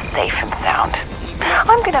all safe and sound.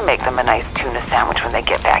 I'm gonna make them a nice tuna sandwich when they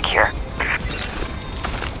get back here.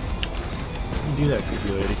 do that, creepy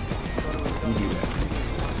lady. You do that.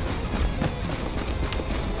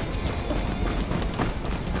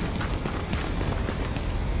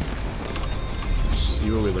 Let's see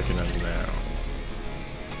what we're looking at now.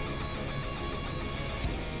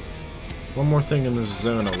 One more thing in this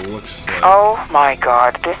zone, it looks like. Oh my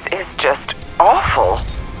god, this is just awful.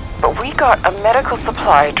 But we got a medical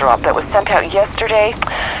supply drop that was sent out yesterday,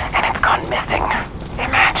 and it's gone missing.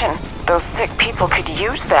 Imagine, those sick people could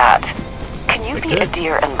use that. Can you be a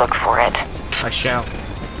dear and look for it? I shall.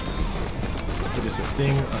 It is a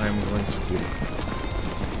thing I'm going to do.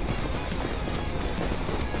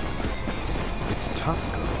 It's tough,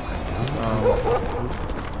 girl.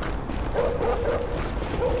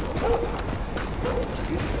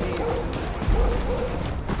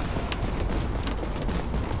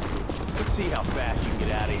 Let's see how fast you can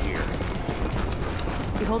get out of here.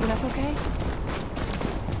 You holding up okay?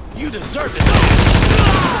 You deserve it!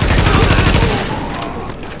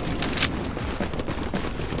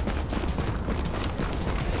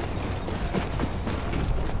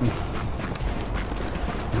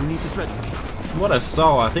 You need to threaten me. What I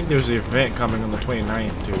saw, I think there's an event coming on the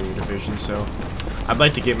 29th to Division, so I'd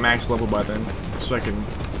like to get max level by then, so I can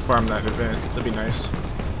farm that event. That'd be nice.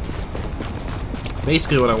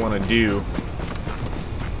 Basically what I want to do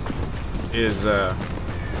is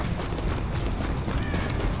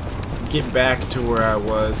get back to where I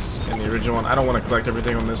was in the original one. I don't want to collect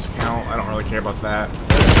everything on this account. I don't really care about that.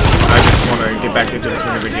 I just want to get back into the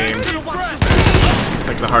swing of the game.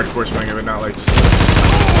 Like the hardcore swing of it, not like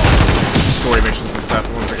just story missions and stuff.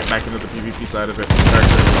 I want to get back into the PvP side of it.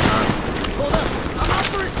 Characters and whatnot.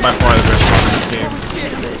 It's by far the best song in this game.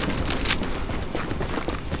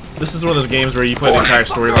 This is one of those games where you play the entire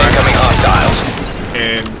storyline,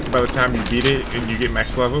 and by the time you beat it and you get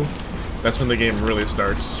max level, that's when the game really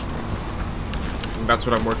starts. And that's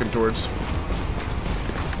what I'm working towards.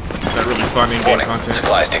 That really fun in-game content.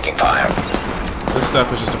 Supplies taking fire. This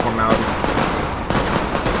stuff is just a formality.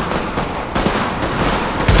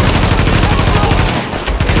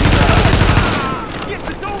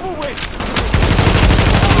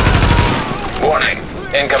 Warning.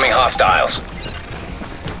 Incoming hostiles.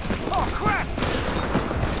 Oh crap!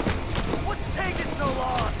 What's taking so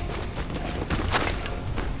long?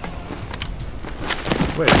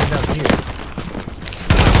 Wait, get down here.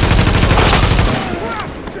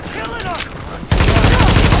 You're killing us!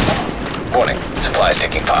 Warning. Supplies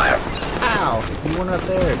taking fire. Ow! You weren't up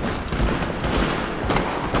there.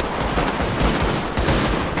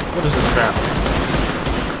 What is this crap?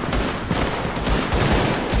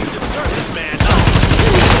 You deserve this, man.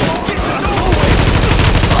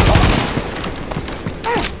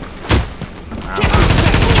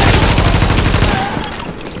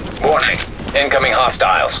 Warning. Incoming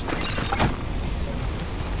hostiles.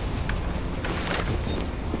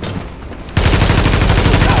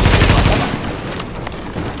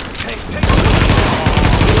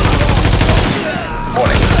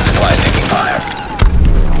 Warning. Supplies taking fire.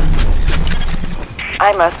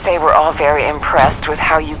 I must say we're all very impressed with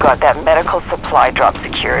how you got that medical supply drop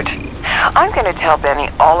secured. I'm gonna tell Benny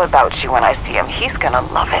all about you when I see him. He's gonna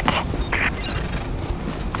love it.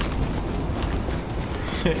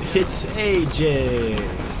 It's AJ,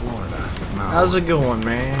 Florida. No. How's it going,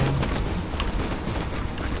 man?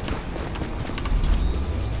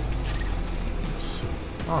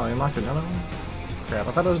 Oh, you unlocked another one? Crap,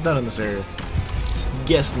 I thought I was done in this area.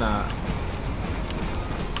 Guess not.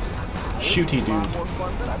 Shooty dude.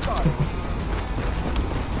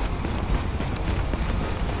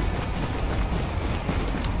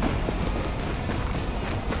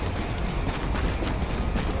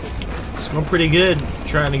 It's going pretty good.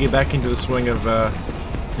 Trying to get back into the swing of the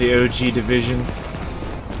OG Division.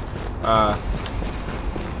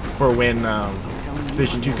 For when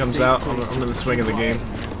Division 2 comes out, I'm in the swing of the game.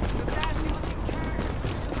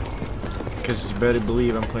 Because you better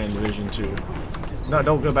believe I'm playing Division 2. No,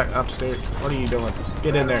 don't go back upstairs. What are you doing?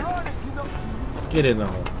 Get in there. Get in the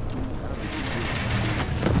hole.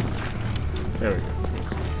 There we go.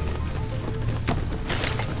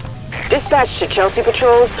 Dispatch to Chelsea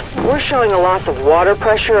patrols. We're showing a loss of water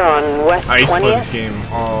pressure on West 20th. I used to play this game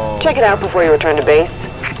all... Check it out before you return to base.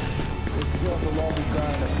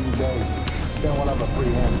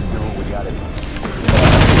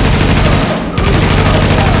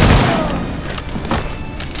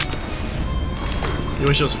 You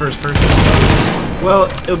wish it was first person? Well,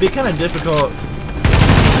 it would be kind of difficult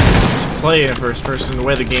to play in first person. The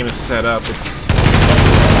way the game is set up, it's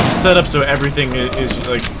set up so everything is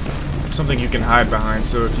like something you can hide behind.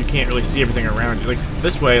 So if you can't really see everything around you, like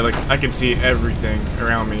this way, like I can see everything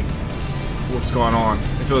around me, what's going on.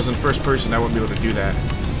 If it was in first person, I wouldn't be able to do that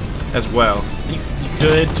as well. You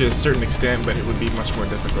could to a certain extent, but it would be much more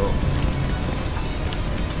difficult.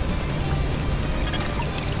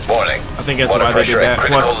 Warning. I think that's why they did that.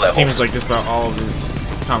 Plus, it seems like just about all of his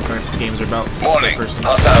Tom Clancy's games are about Warning. person.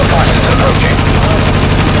 Hostile forces approaching.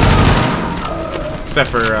 Except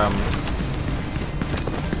for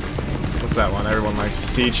what's that one? Everyone likes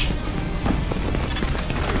Siege.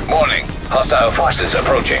 Warning. Hostile forces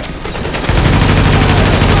approaching.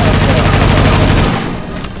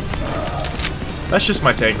 That's just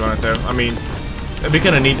my take on it, though. I mean, it'd be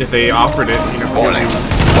kind of neat if they offered it. You know, warning.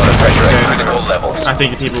 Water pressure at critical levels. I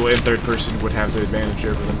think the people in third person would have the advantage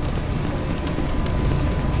over them.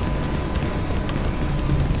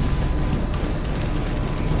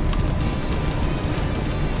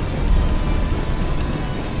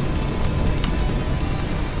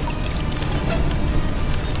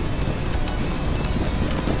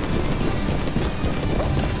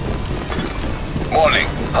 Warning.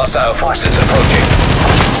 Hostile forces approaching.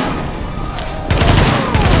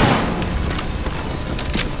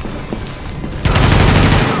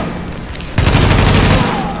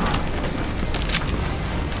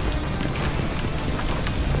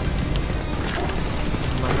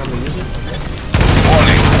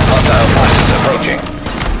 Warning. Hostile forces approaching.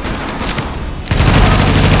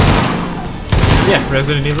 Yeah,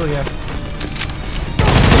 Resident Evil, yeah.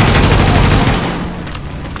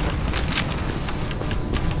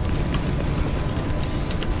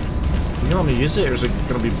 You want me to use it, or is it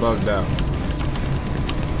gonna be bugged out?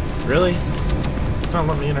 Really? It's not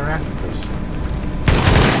letting me interact with this.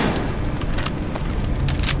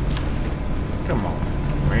 Come on,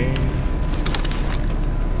 man.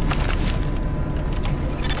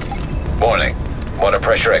 Warning. Water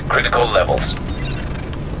pressure at critical levels.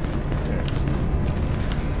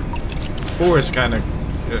 4 is kind of...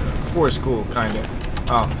 4 is cool, kind of.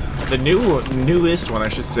 Oh, the newest one, I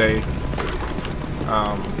should say,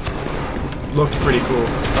 looked pretty cool.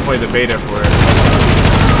 I played the beta for it,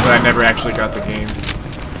 but I never actually got the game.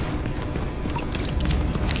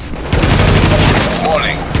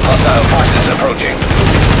 Warning. Hostile forces approaching.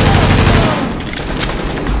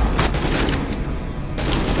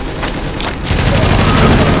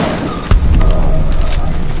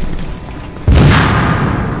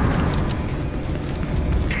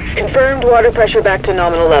 Confirmed water pressure back to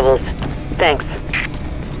nominal levels. Thanks.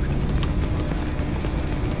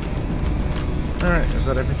 Alright, is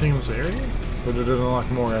that everything in this area? Or did it unlock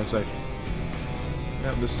more as I...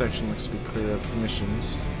 Yep, this section looks to be clear of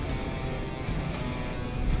missions.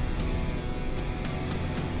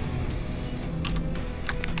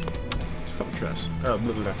 Fuck trust. Oh,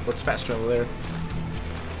 blah, blah, blah. Let's fast travel there.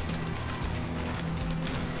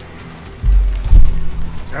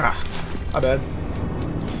 Ah, my bad.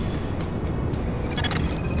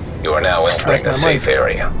 You are now entering a safe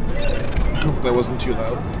area. Hopefully that wasn't too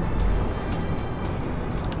loud.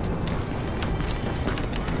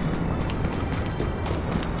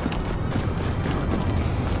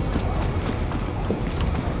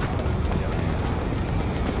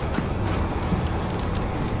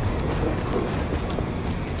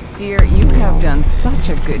 Dear, you have done such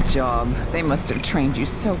a good job. They must have trained you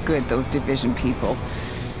so good, those Division people.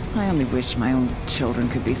 I only wish my own children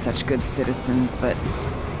could be such good citizens, but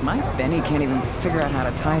my Benny can't even figure out how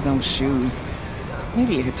to tie his own shoes.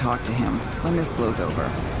 Maybe you could talk to him when this blows over.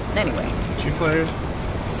 Anyway. 2 players?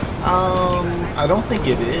 I don't think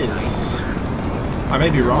it is. I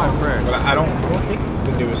may be wrong, but I don't think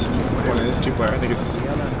the newest one is 2 player. I think it's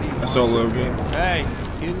a solo game. Hey,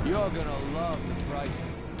 you're gonna love the prices.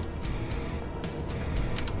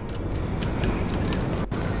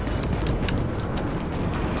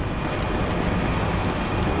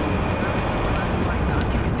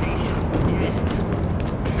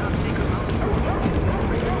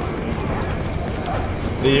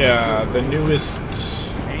 The newest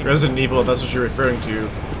Resident Evil, if that's what you're referring to.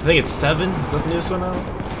 I think it's 7. Is that the newest one now?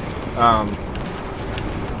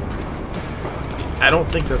 I don't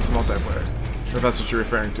think that's multiplayer. If that's what you're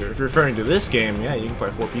referring to. If you're referring to this game, yeah, you can play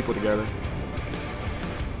 4 people together.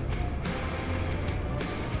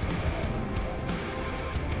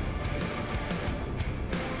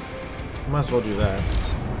 Might as well do that.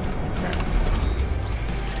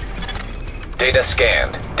 Data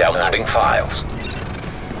scanned. Downloading files.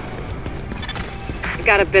 I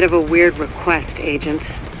got a bit of a weird request, Agent.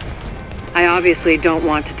 I obviously don't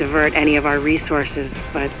want to divert any of our resources,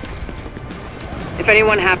 but if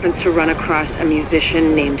anyone happens to run across a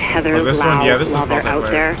musician named Heather Lau while they're out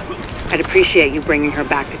there, I'd appreciate you bringing her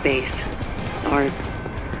back to base. Or,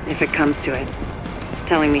 if it comes to it,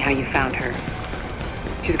 telling me how you found her.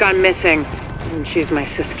 She's gone missing, And she's my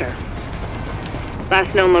sister.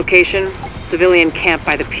 Last known location, civilian camp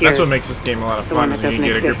by the piers. That's what makes this game a lot of The fun. one Is that you can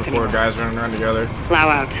get a doesn't group of 4 exist guys running around together. Plow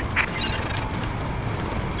out.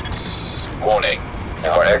 Warning.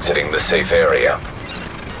 Now we're exiting the safe area.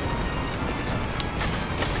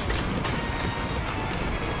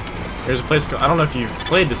 There's a place called, I don't know if you've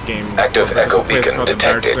played this game. Active but there's echo a place beacon called the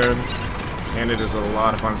Dark detected. Zone, and it is a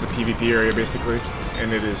lot of fun. It's a PvP area basically,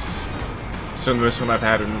 and it is some of the most fun I've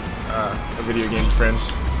had in a video game with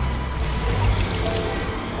friends.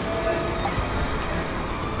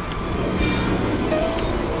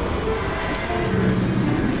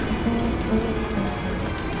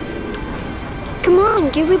 Come on,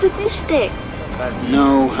 give her the fish sticks.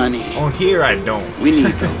 No, honey. On here, I don't. We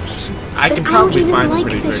need those. I But can I probably don't even find them like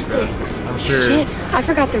pretty fish quick though. sticks. I'm sure. Shit, I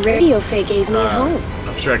forgot the radio Faye gave me at home.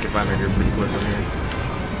 I'm sure I can find them here pretty quick on here.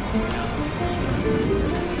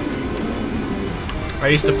 I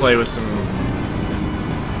used to play with some.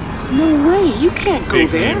 No way, you can't go big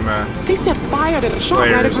there. name, They set fire to the shop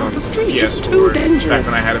right players across on the street. It's PS4 too dangerous. back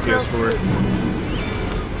when I had a PS4.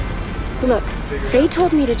 Look, Faye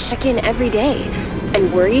told me to check in every day,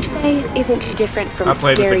 and worried Faye isn't too different from I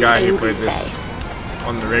played with scary, a guy who angry played this Faye.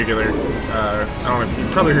 on the regular. I don't know if you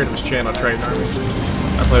probably heard of his channel, Triton Army.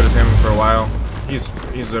 I played with him for a while. He's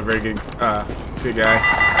a very good guy.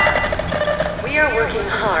 We are working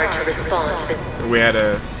hard to respond to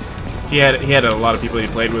this. He had a lot of people he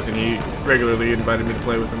played with, and he regularly invited me to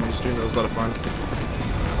play with him on the stream. It was a lot of fun.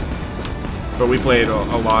 But we played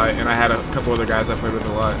a lot, and I had a couple other guys I played with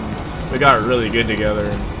a lot, and we got really good together.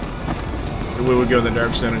 And we would go in the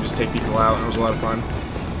Dark Zone and just take people out, and it was a lot of fun.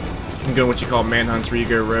 You can go what you call manhunts, where you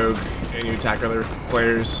go rogue and you attack other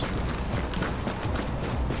players.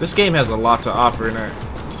 This game has a lot to offer, and it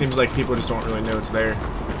seems like people just don't really know it's there.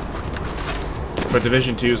 But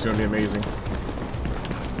Division 2 is going to be amazing.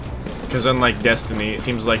 Because unlike Destiny, it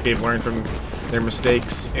seems like they've learned from their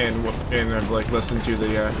mistakes and have like listened to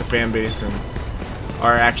the fan base and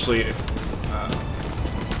are actually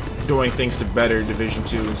doing things to better Division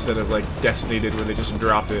 2 instead of like Destiny did, where they just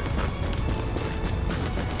dropped it.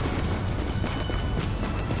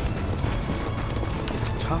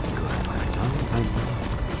 It's tough, good. I know.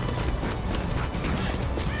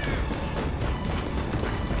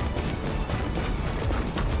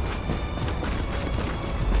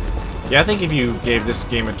 Yeah, I think if you gave this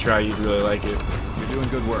game a try, you'd really like it. You're doing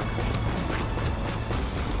good work.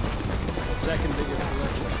 Second biggest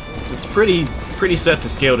collection. It's pretty set to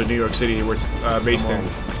scale to New York City, where it's based in. I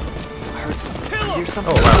heard something. I hear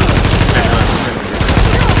something. Oh wow.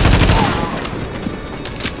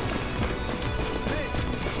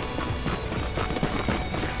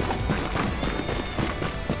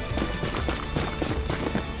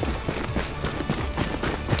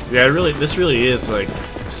 Yeah, this really is like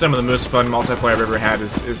some of the most fun multiplayer I've ever had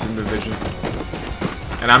is in Division.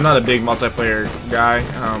 And I'm not a big multiplayer guy.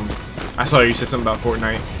 I saw you said something about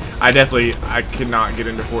Fortnite. I could not get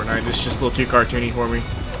into Fortnite. It's just a little too cartoony for me.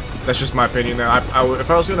 That's just my opinion. Now, if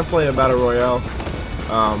I was going to play a battle royale,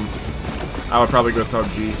 I would probably go with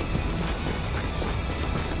PUBG.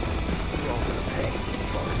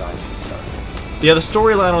 Yeah, the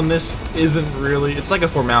storyline on this isn't really... It's like a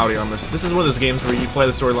formality almost. This is one of those games where you play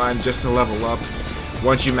the storyline just to level up.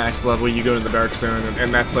 Once you max level, you go to the Dark Zone,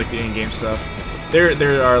 and that's like the in-game stuff.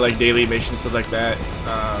 There are like daily missions, stuff like that.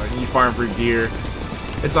 You farm for gear.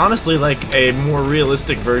 It's honestly like a more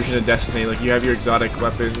realistic version of Destiny. Like, you have your exotic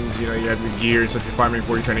weapons, you know, you have your gear, stuff you're farming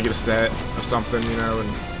for, you're trying to get a set of something, you know, and...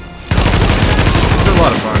 It's a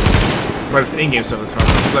lot of fun. But it's in-game stuff that's fun.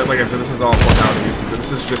 This is, like I said, this is all formality music, but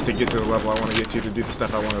this is just to get to the level I want to get to do the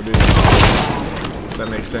stuff I want to do. If that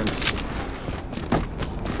makes sense.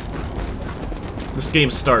 This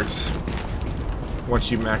game starts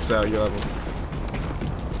once you max out your level.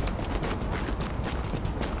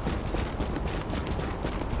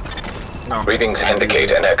 No. Readings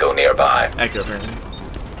indicate an echo nearby. Echo, apparently.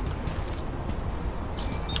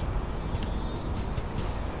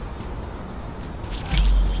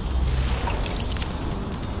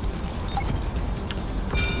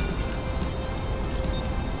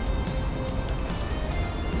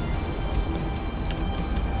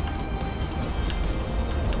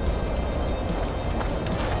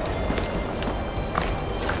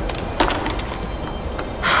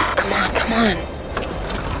 Come on.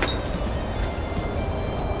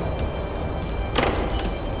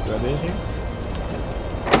 Is that it here?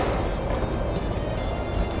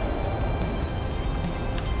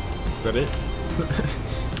 Is that it?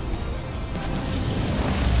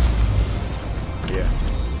 Yeah.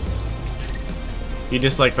 You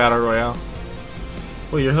dislike Battle Royale?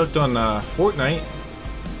 Well, you're hooked on Fortnite.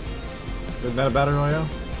 Isn't that a battle royale?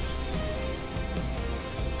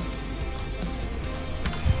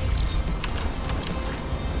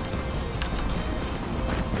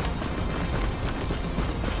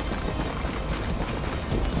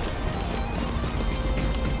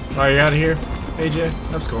 Oh, you're out of here, AJ?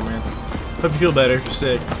 That's cool, man. Hope you feel better. You're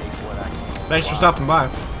sick. Thanks for stopping by.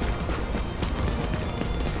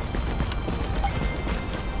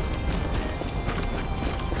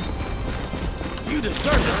 You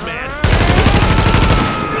deserve this, man!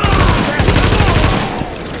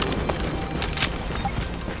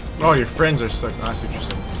 Oh, your friends are stuck. Oh, I see what you're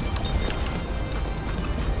saying.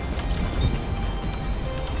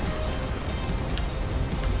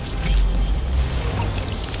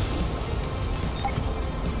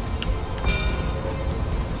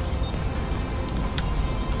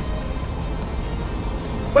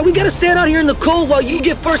 Why we gotta stand out here in the cold while you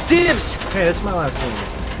get first dibs? Hey, that's my last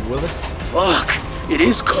name. Willis? Fuck, it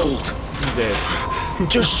is cold. You dead.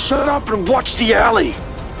 Just shut up and watch the alley.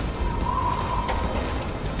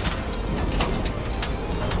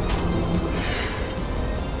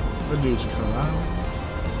 The dude's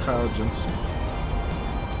Kyle Jensen.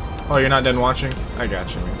 Oh, you're not done watching? I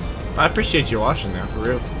got you, man. I appreciate you watching now, for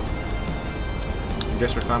real. I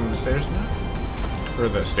guess we're climbing the stairs now? Or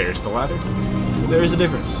the stairs, the ladder? There is a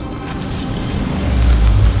difference.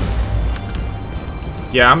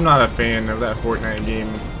 Yeah, I'm not a fan of that Fortnite game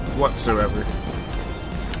whatsoever.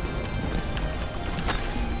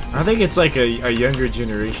 I think it's like a younger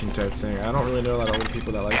generation type thing. I don't really know a lot of old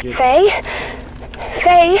people that like it. Faye?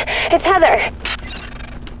 Faye, it's Heather.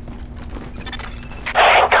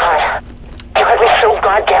 Thank God. You had me so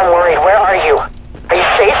goddamn worried. Where are you? Are you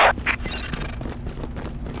safe?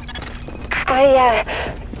 I,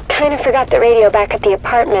 kind of forgot the radio back at the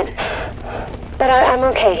apartment. But I'm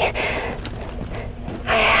okay.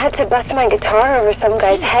 I had to bust my guitar over some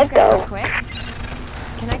guy's head, though. Quick.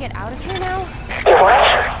 Can I get out of here now? You what?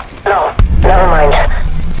 No, never mind.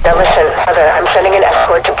 Now listen, Heather, I'm sending an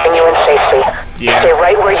escort to bring you in safely. Yeah. Stay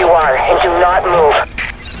right where you are and do not move.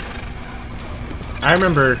 I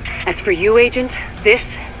remember As for you, Agent,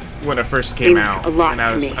 this when it first came means out, a lot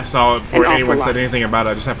and to me. I saw it before An anyone awful said lot. anything about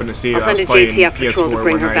it. I just happened to see it. I'll I was send a playing JTF patrol to PS4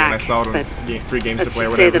 bring one her night, and I back, saw it on but free games to let's play or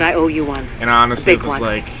just say whatever. that I owe you one. And honestly, A it big was one.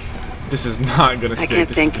 like, this is not gonna I stick. can't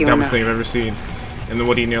This is thank the you dumbest enough. thing I've ever seen. And then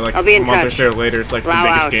what do you know, like I'll be in a month or touch. so later, it's like the Blow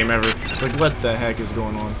biggest out. game ever. It's like, what the heck is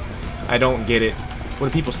going on? I don't get it. What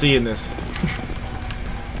do people see in this?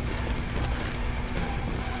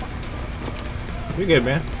 You're good,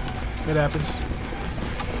 man. It happens.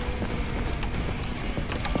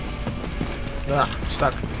 Ah, I'm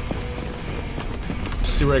stuck. Let's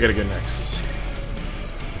see where I gotta go next.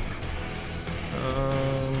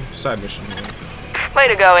 Side mission here. Way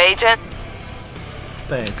to go, Agent.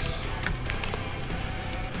 Thanks.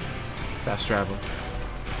 Fast travel.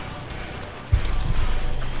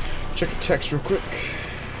 Check the text real quick.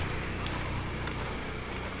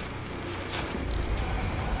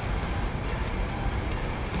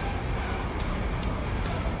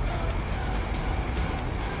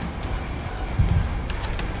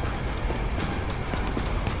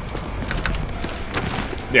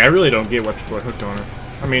 Yeah, I really don't get why people are hooked on it.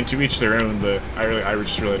 I mean, to each their own, but I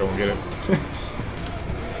just really don't get it.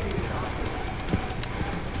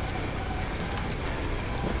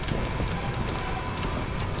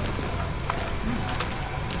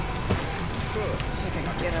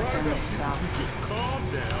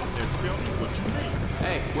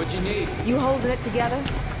 Hey, what'd you need? You holding it together?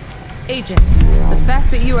 Agent, the fact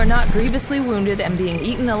that you are not grievously wounded and being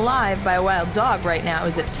eaten alive by a wild dog right now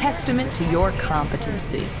is a testament to your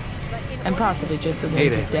competency. And possibly just the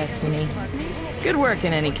winds of destiny. Good work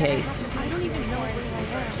in any case.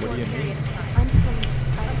 What do you mean?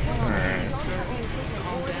 Alright.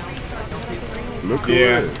 Look who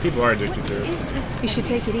Yeah, it is. people are addicted to it. You should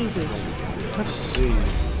take it easy. Let's see.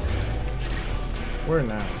 Where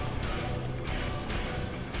now?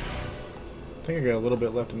 I think I got a little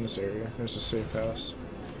bit left in this area. There's a safe house.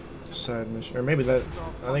 Side mission. Or maybe that.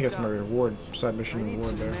 I think that's my reward. Side mission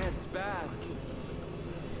reward there.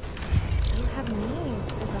 You have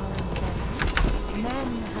needs, is all I'm saying. Men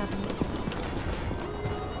have needs.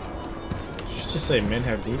 You should just say men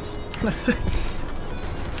have needs.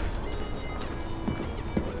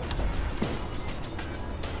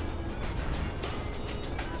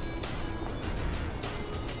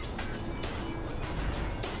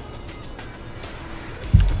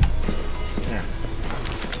 Yeah.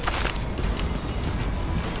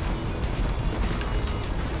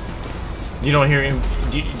 You don't hear him?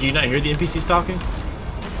 Do you not hear the NPCs talking?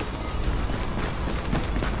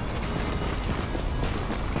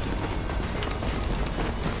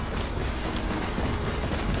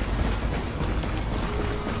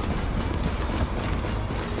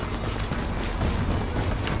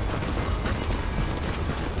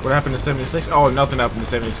 What happened to 76? Oh, nothing happened to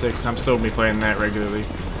 76. I'm still gonna be playing that regularly.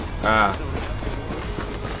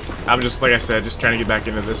 I'm just, like I said, just trying to get back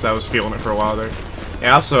into this. I was feeling it for a while there. And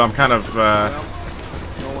also, I'm kind of, No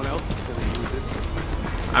one else is gonna use it.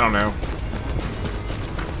 I don't know.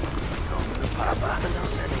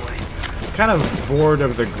 Kind of bored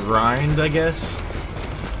of the grind, I guess.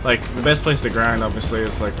 Like, the best place to grind, obviously,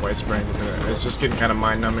 is like White Springs, and it's just getting kind of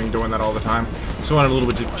mind-numbing doing that all the time. So I want a little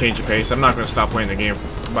bit to change the pace. I'm not going to stop playing the game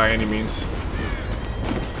by any means.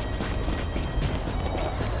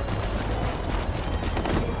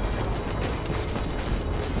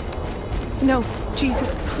 No,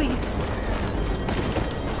 Jesus, please.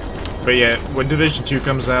 But yeah, when Division 2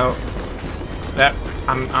 comes out, that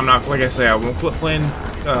I'm not, like I say, I won't quit playing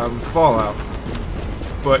Fallout,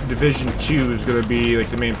 but Division 2 is going to be like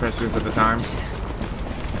the main precedence at the time.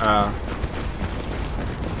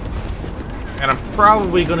 And I'm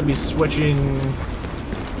probably going to be switching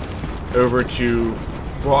over to,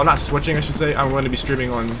 well, not switching, I should say. I'm going to be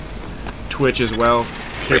streaming on Twitch as well.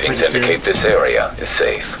 Readings indicate this area is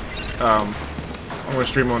safe. I'm going to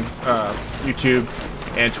stream on YouTube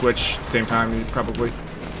and Twitch at the same time, probably.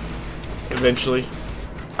 Eventually.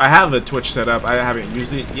 I have a Twitch set up. I haven't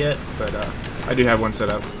used it yet, but I do have one set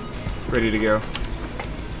up, ready to go.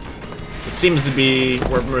 It seems to be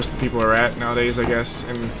where most of the people are at nowadays, I guess.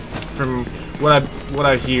 And from what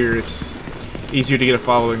I hear, it's easier to get a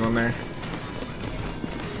following on there.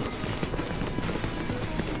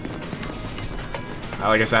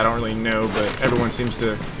 Like I said, I don't really know, but everyone seems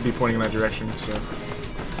to be pointing in that direction, so.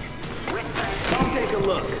 I'll take a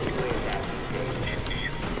look.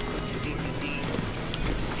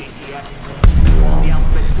 All the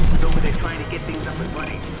alphabet soup over there trying to get things up and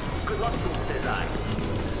running. Good luck to them, says I.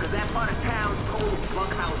 Because that part of town's total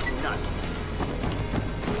bunkhouse nuts.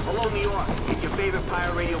 Hello, New York. It's your favorite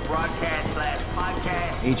pirate radio broadcast /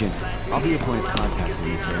 podcast. Agent, I'll be your point of contact in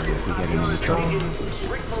this area if we get into trouble.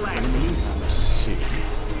 Let's see.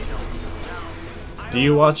 Do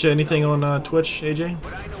you watch anything on Twitch, AJ?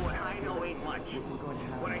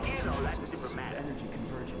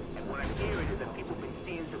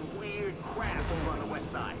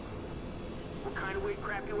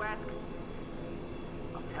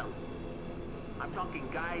 I'm talking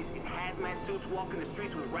guys in hazmat suits walking the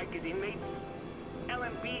streets with Rikers inmates.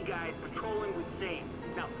 LMB guys patrolling with SANE.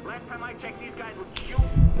 Now, last time I checked, these guys would shoot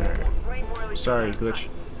or flame boil. Sorry, glitch.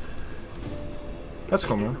 That's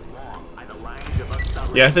cool, man.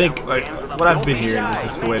 Yeah, I think like what I've been hearing is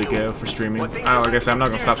it's the way to go for streaming. Like I said, I'm not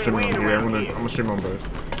gonna stop streaming on here. I'm gonna stream on both.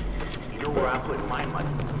 You know where I put my money.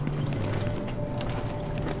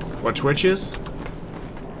 What Twitch is?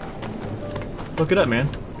 Look it up, man.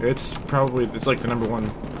 It's like the #1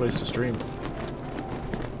 place to stream.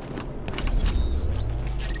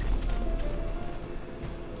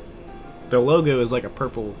 The logo is like a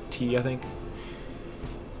purple T, I think,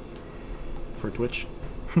 for Twitch.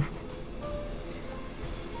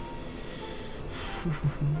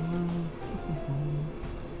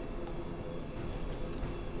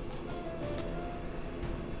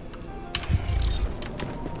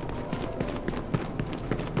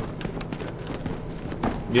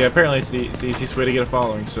 Yeah, apparently it's the easiest way to get a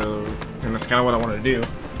following, so, and that's kind of what I want to do.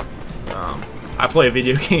 I play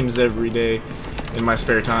video games every day in my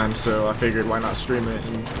spare time, so I figured why not stream it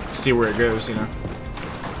and see where it goes, you know.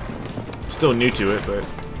 Still new to it, but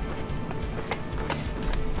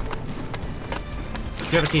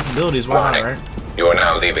if you have the capabilities, why not, right? You are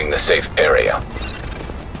now leaving the safe area.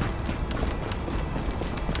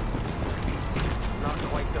 Not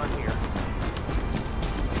quite done here.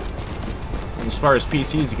 And as far as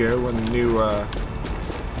PCs go, when the new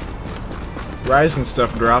Ryzen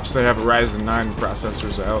stuff drops, they have Ryzen 9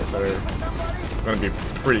 processors out that are going to be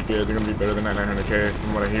pretty good. They're going to be better than that 900K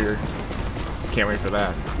from what I hear. Can't wait for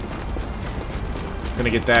that. Gonna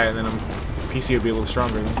get that, and then PC will be a little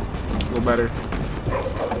stronger, a little better.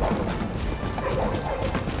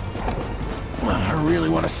 I really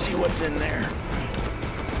want to see what's in there.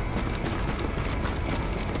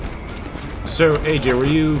 So, AJ, were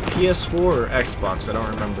you PS4 or Xbox? I don't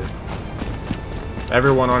remember.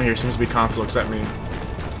 Everyone on here seems to be console except me.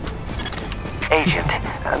 Agent,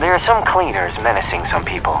 there are some cleaners menacing some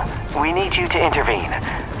people. We need you to intervene.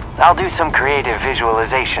 I'll do some creative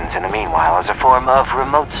visualizations in the meanwhile as a form of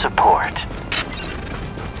remote support.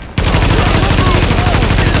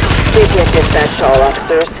 JTF dispatch to all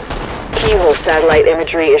officers. Keyhole satellite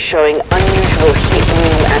imagery is showing unusual heat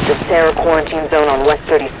room at the Sarah quarantine zone on West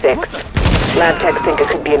 36. Lab techs think it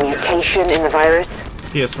could be a mutation in the virus.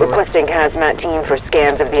 PS4. Requesting hazmat team for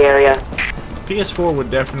scans of the area. PS4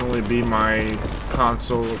 would definitely be my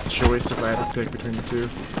console of choice if I had to pick between the two.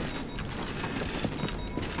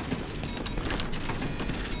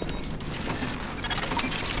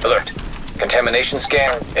 Alert. Contamination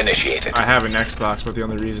scan initiated. I have an Xbox, but the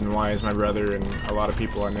only reason why is my brother and a lot of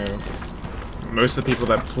people I know. Most of the people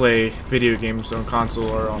that play video games on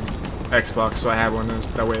console are on Xbox, so I have one.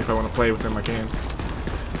 That way, if I want to play with them, I can.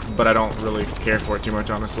 But I don't really care for it too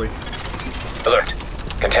much, honestly. Alert.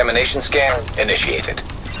 Contamination scan initiated.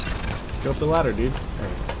 Go up the ladder, dude.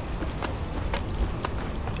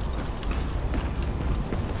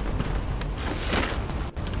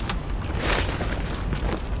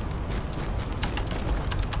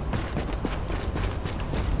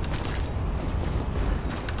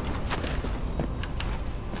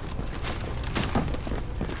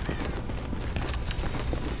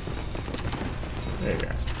 There you go.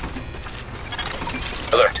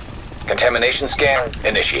 Alert. Contamination scan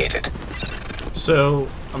initiated. So,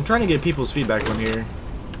 I'm trying to get people's feedback on here.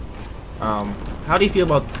 How do you feel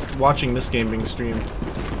about watching this game being streamed?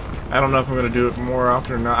 I don't know if I'm going to do it more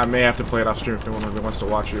often or not. I may have to play it off stream if no one really wants to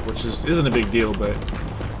watch it, which isn't a big deal, but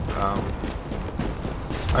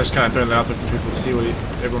I just kind of throwing that out there for people to see what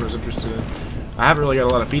everyone is interested in. I haven't really got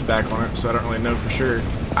a lot of feedback on it, so I don't really know for sure.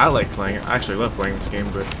 I like playing it. I actually love playing this game,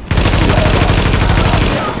 but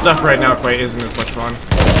the stuff right now quite isn't as much fun.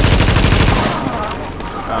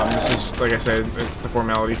 This is, like I said, it's the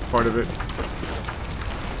formality part of it.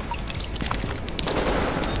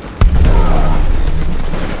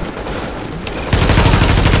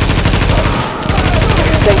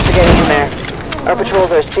 Thanks for getting in there. Our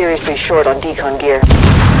patrols are seriously short on decon gear.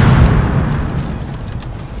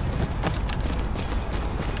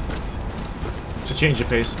 To change the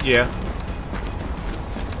pace, yeah.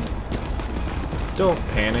 Don't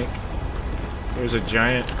panic. There's a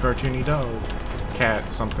giant cartoony dog.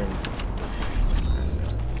 Cat, something.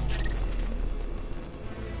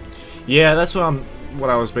 Yeah, that's what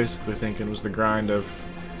I was basically thinking, was the grind of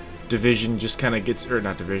Division just kind of gets, or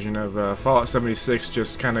not Division, of Fallout 76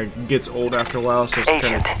 just kind of gets old after a while, so it's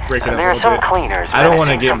kind of break it up a little bit. Cleaners I don't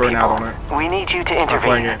want to get burnt out on it. We need you to I'm intervene.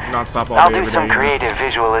 playing it non-stop all I'll day, do every some day. creative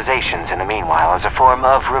visualizations in the meanwhile as a form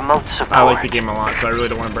of remote support. I like the game a lot, so I really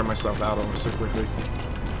don't want to burn myself out on it so quickly.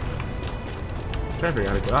 I'm trying to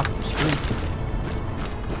figure out how to get off of the street.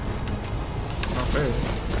 Not fair.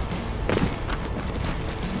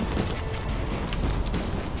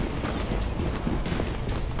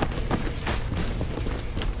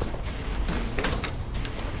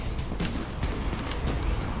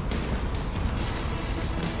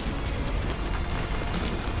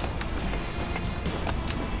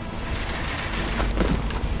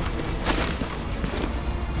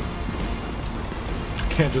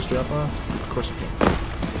 Can't just drop off? Of course I can.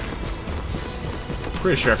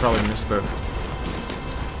 Pretty sure I probably missed the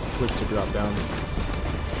place to drop down.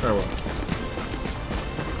 Oh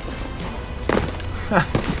well.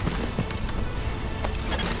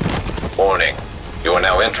 Warning. You are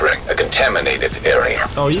now entering a contaminated area.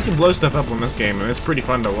 Oh, you can blow stuff up on this game, and it's pretty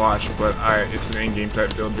fun to watch, but it's an in-game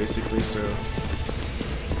type build basically, so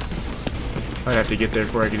I'd have to get there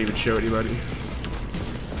before I could even show anybody.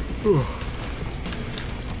 Whew.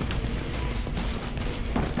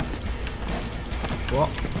 Well,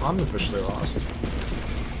 I'm officially lost.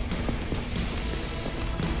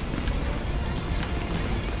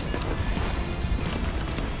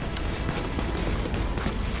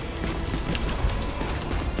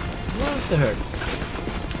 What the heck?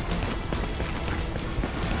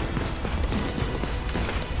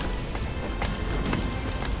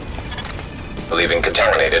 Leaving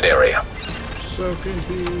contaminated area. So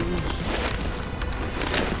confused.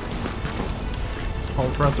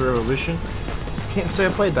 Homefront the Revolution? Can't say I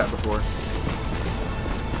played that before.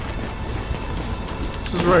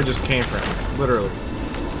 This is where I just came from, literally.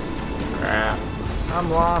 Crap. I'm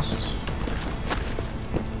lost.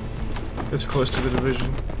 It's close to the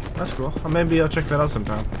Division. That's cool. Maybe I'll check that out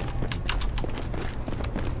sometime.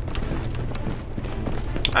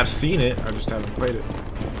 I've seen it, I just haven't played it.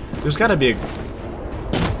 There's gotta be a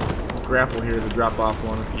grapple here to drop off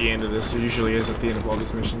one at the end of this. There usually is at the end of all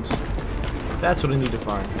these missions. That's what I need to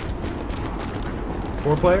find.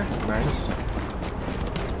 4-player? Nice.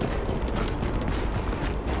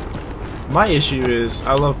 My issue is,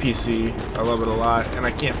 I love PC, I love it a lot, and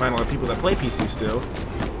I can't find a lot of people that play PC still.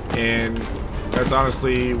 And that's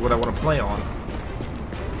honestly what I want to play on.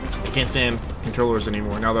 I can't stand controllers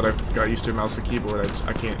anymore. Now that I've got used to a mouse and keyboard,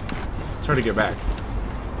 I can't. It's hard to get back.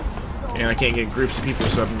 And I can't get groups of people,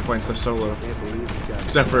 so I've been playing stuff solo.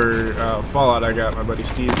 Except for Fallout, I got my buddy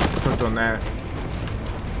Steve hooked on that.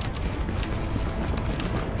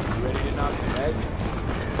 Ready to knock some heads?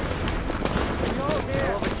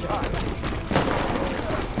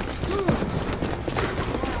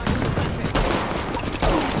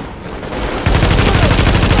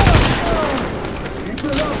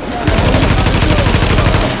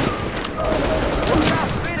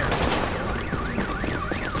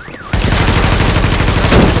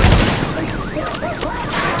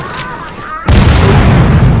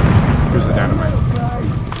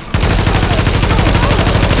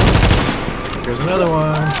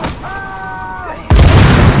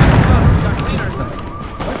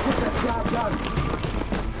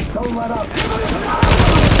 Don't let up.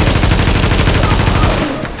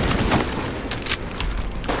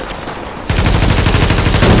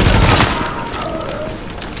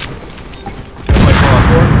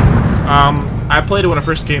 I played it when it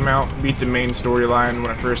first came out, beat the main storyline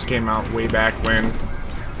when it first came out way back when,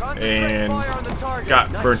 and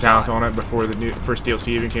got burnt out on it before the first DLC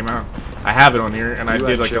even came out. I have it on here, and I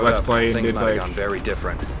did like a Let's Play and did like very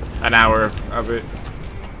different. an hour of it.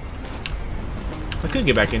 I could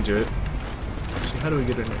get back into it. So how do we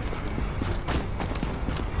get in here?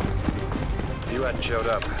 If you hadn't showed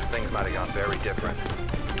up, things might have gone very different.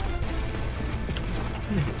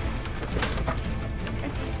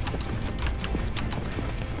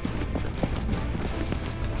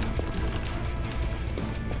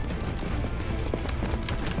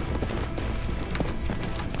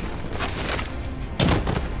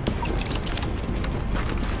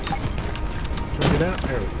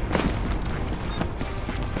 There we go.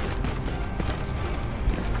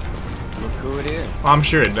 Look who it is. Oh, I'm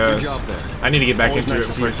sure it does. Good job there. I need to get back Always into nice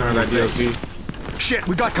it to before I see start that DLC. Shit,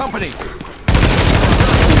 we got company.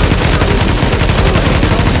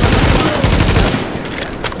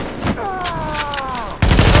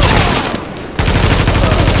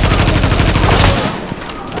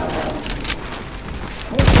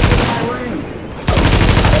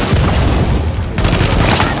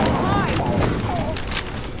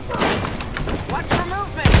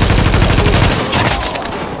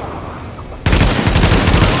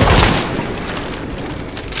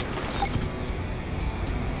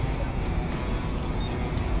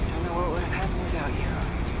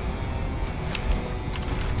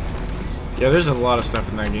 Yeah, there's a lot of stuff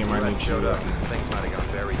in that game I need to Things might have gone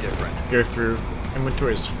very different. go through.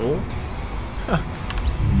 Inventory is full? Huh.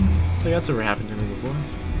 I think that's ever happened to me before.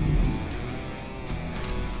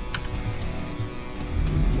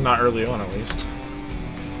 Not early on, at least.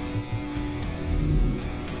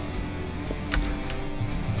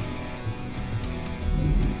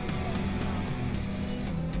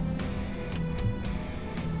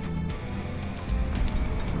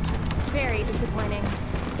 Very disappointing.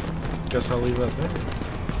 Guess I'll leave that there.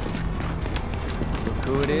 Look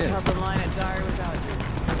who it is. Help a line at Dire without you.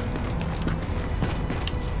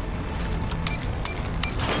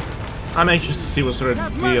 I'm anxious to see what sort of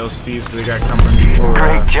DLCs they got coming for.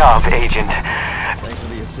 Great job, Agent. Thanks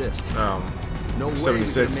for the assist. No way we could have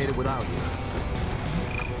 76. made it without you.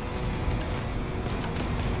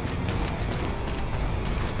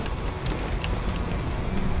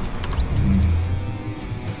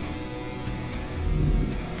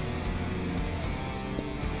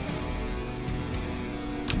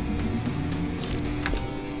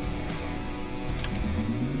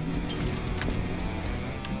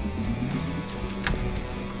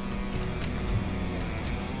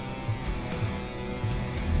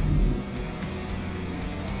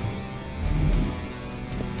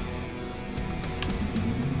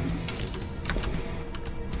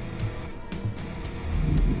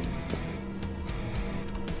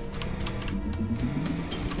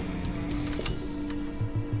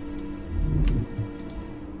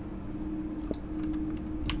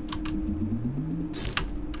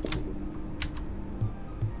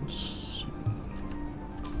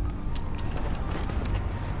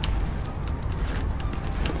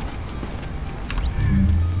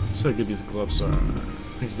 So good these gloves are.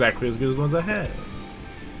 Exactly as good as the ones I had.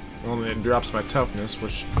 Only it drops my toughness,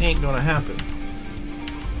 which ain't gonna happen.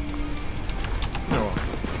 No.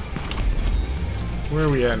 Where are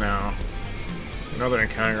we at now? Another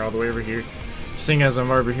encounter all the way over here. Seeing as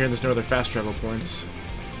I'm over here and there's no other fast travel points.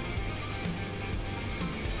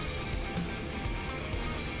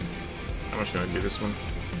 I'm just gonna do this one.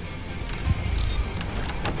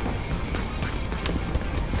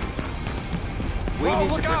 We need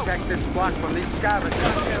to protect this block from these scavengers. You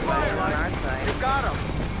got him.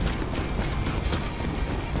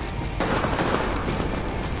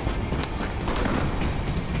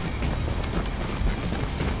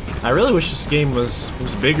 I really wish this game was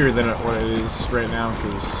bigger than what it is right now,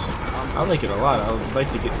 because I like it a lot. I would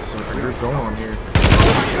like to get some group going on here.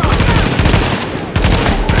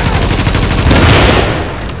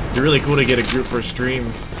 It'd be really cool to get a group for a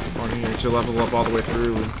stream on here to level up all the way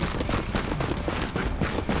through.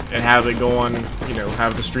 And have it go on, you know,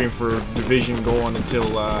 have the stream for Division go on until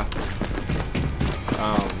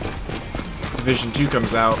Division 2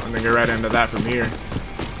 comes out, and then go right into that from here.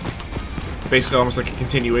 Basically almost like a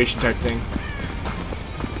continuation type thing.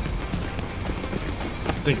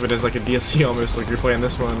 Think of it as like a DLC almost, like you're playing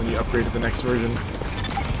this one and then you upgrade to the next version.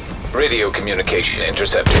 Radio communication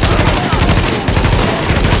intercepted.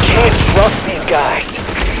 Can't trust these guys.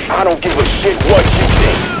 I don't give a shit what you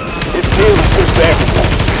think. It's nearly good for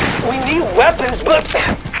everyone. We need weapons, but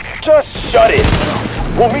just shut it.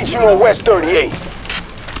 We'll meet you on West 38th.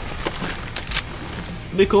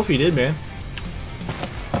 It'd be cool if you did, man.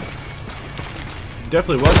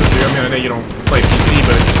 Definitely welcome to. I mean, I know you don't play PC,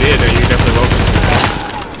 but if you did, you're definitely welcome to.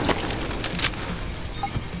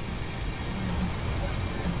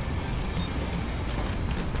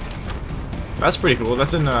 That's pretty cool.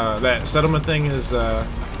 That's in that settlement thing is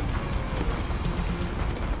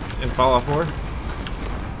in Fallout 4.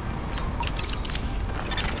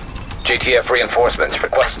 JTF reinforcements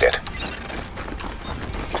requested.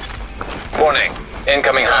 Warning,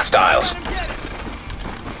 incoming hostiles.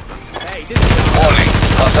 Warning,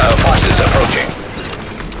 hostile forces approaching.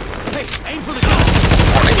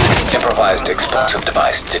 Warning, improvised explosive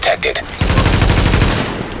device detected.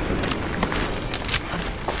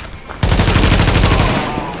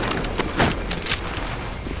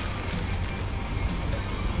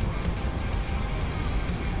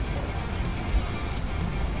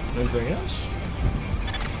 Anything else?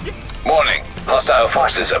 Warning, hostile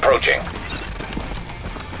forces approaching.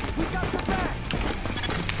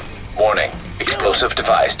 Warning, explosive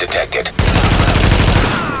device detected.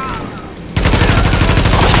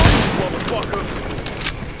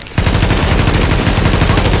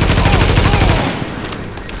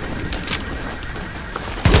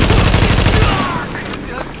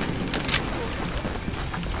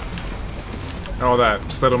 Oh,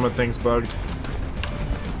 that settlement thing's bugged.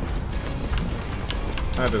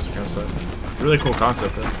 That is kind of sad. Really cool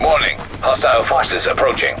concept, though. Warning, hostile forces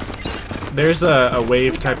approaching. There's a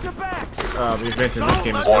wave type event in this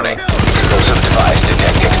game as well. Warning, explosive device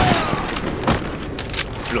detected.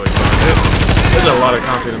 It's really fun. There's a lot of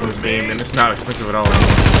content in this game, and it's not expensive at all.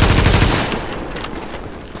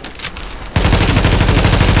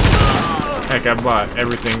 Heck, I bought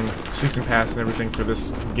everything, season pass and everything for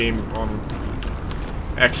this game on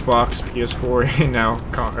Xbox, PS4, and now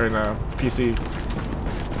PC.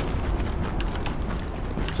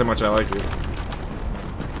 That's how much I like it.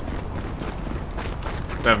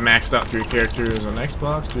 I've maxed out 3 characters on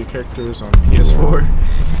Xbox, 3 characters on PS4.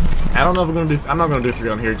 I don't know if I'm not gonna do 3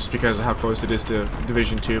 on here just because of how close it is to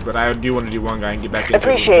Division 2, but I do want to do one guy and get back into it.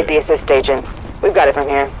 Appreciate the assist, Agent. We've got it from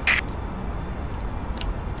here.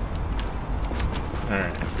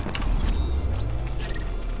 Alright.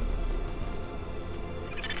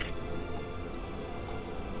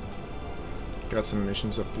 Got some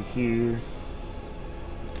missions up to here.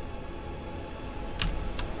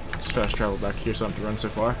 Let's fast travel back here so I don't have to run so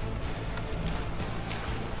far.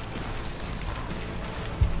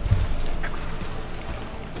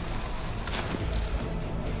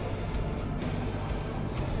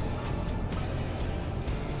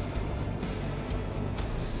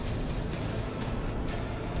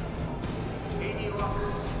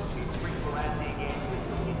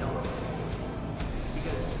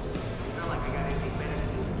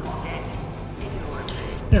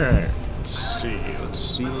 Alright, let's see.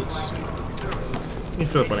 Let me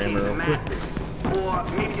fill up an ammo real quick.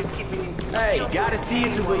 Hey, gotta see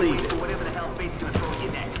it to believe it.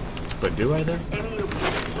 But do I though?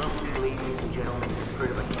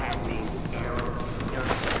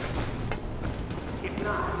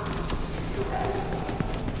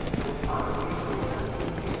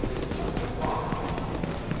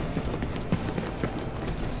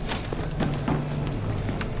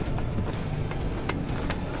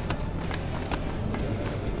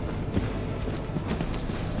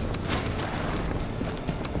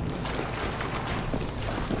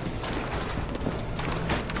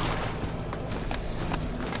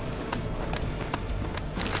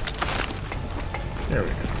 There we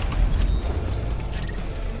go.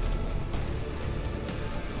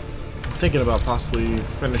 I'm thinking about possibly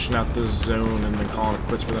finishing out this zone and then calling it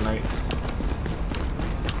quits for the night.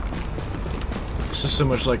 It's just so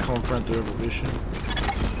much like Homefront the Revolution.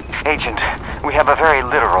 Agent, we have a very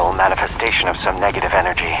literal manifestation of some negative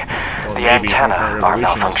energy. Well, the antennae are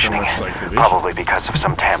malfunctioning, so like probably because of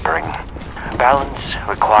some tampering. Balance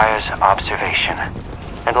requires observation,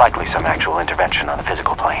 and likely some actual intervention on the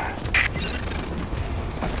physical plane.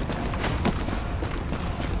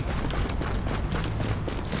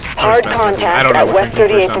 Hard contact at West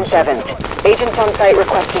 38th and 7th. Agents on site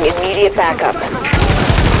requesting immediate backup.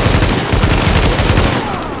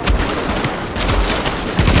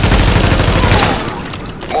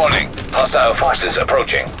 Warning, hostile forces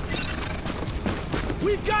approaching.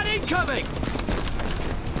 We've got incoming!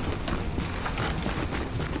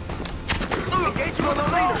 Engaging on the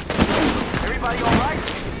leader! Everybody alright?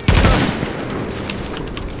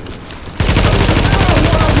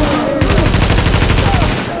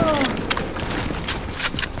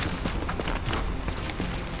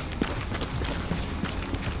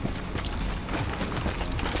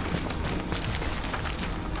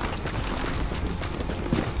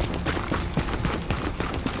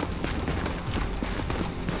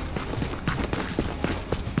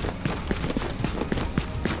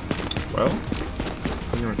 Well,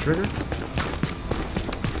 you want a trigger?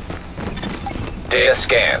 Data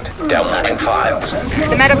scanned. Downloading files.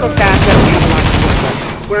 The medical staff doesn't have a lot to work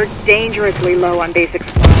with. We're dangerously low on basic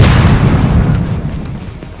supplies.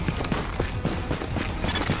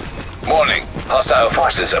 Warning. Hostile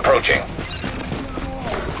forces approaching.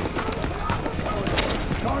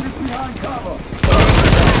 Target's behind cover.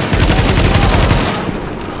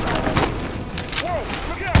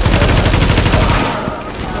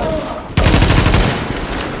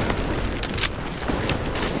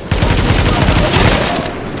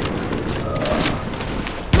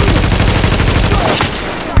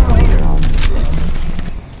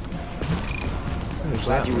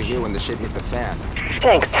 Glad you were here when the shit hit the fan.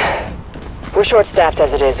 Thanks. We're short-staffed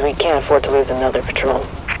as it is. We can't afford to lose another patrol.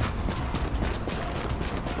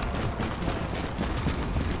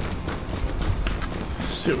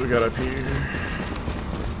 Let's see what we got up here.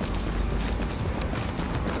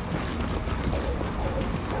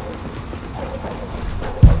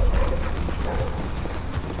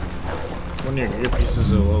 One of your gear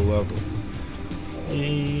pieces are low level.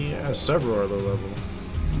 Yeah, several are low level.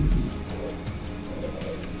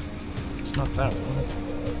 It's not that one.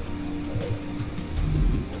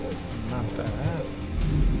 Not that.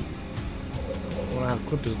 The one I have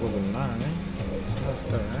clipped is level 9. It's not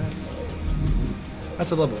that.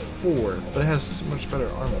 That's a level 4, but it has so much better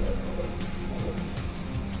armor.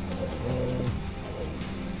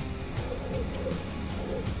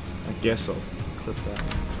 I guess I'll clip that.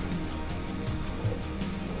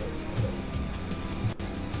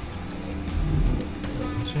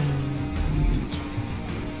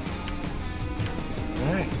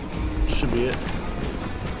 Alright, should be it.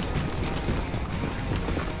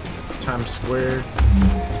 Times Square.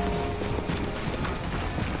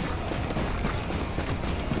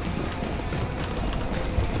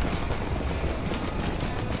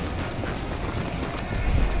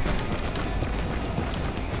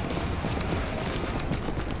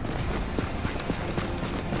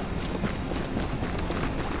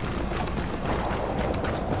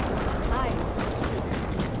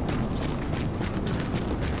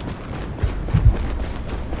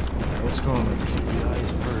 What's going on?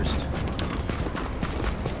 KPIs first.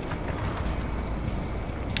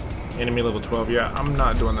 Enemy level 12. Yeah, I'm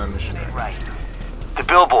not doing that mission. Right. The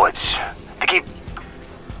billboards. They keep...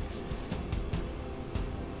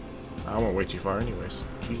 I won't way too far anyways.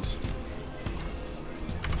 Jeez.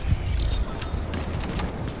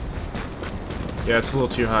 Yeah, it's a little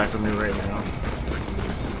too high for me right now.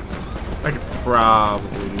 I could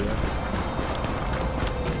probably do that.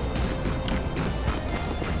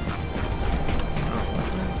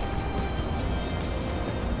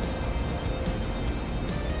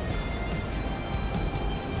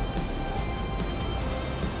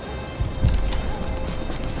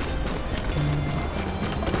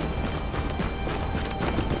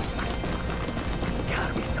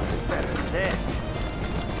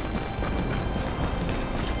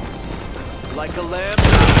 Like a lamb.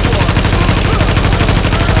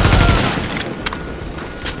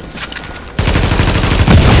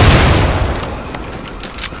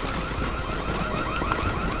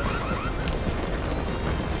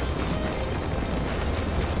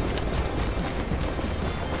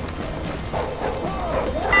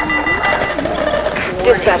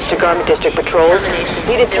 Dispatch to Garment District Patrols.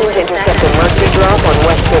 Need a team to intercept a Mercy drop on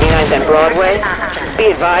West 39th and Broadway.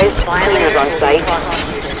 Be advised, cleaners on site.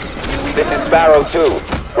 This is Sparrow 2.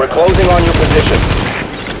 We're closing on your position.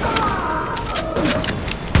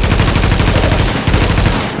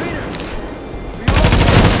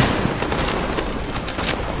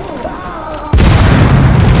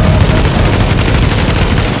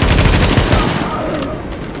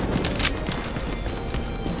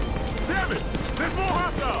 Damn it! There's more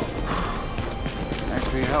hostiles! Thanks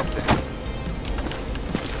for your help there.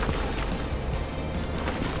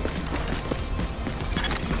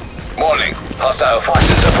 Warning. Hostile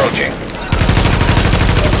forces approaching.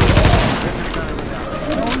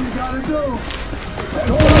 All you gotta do.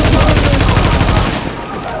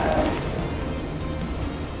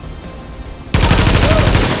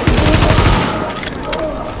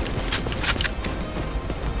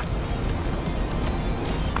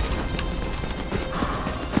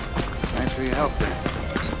 Thanks for your help there.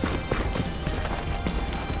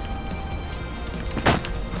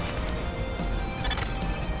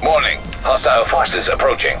 Warning. Hostile forces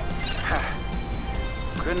approaching.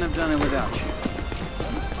 Couldn't have done it without you.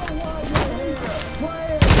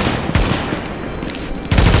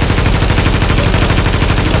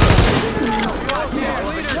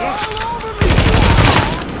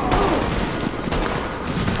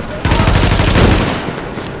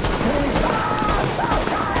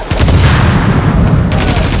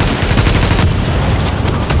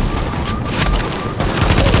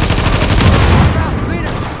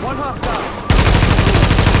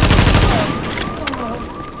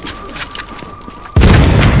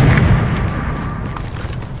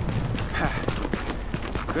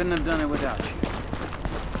 Couldn't have done it without you.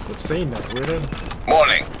 What's saying that, weirdo?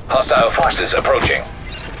 Warning. Hostile forces approaching.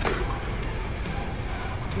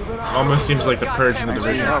 Almost seems like the purge in the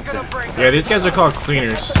division. Yeah, these guys are called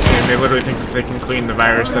cleaners, and they literally think that they can clean the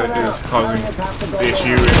virus that is causing the issue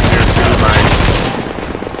in Tier 2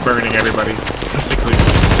 by burning everybody, basically.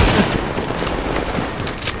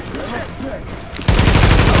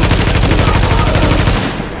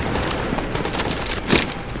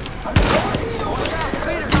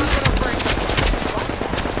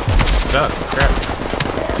 Stuck, crap.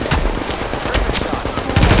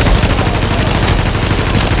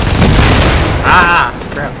 Ah!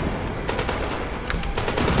 Crap.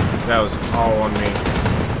 That was all on me.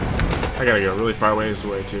 I gotta go really far ways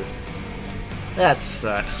away, too. That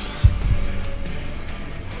sucks.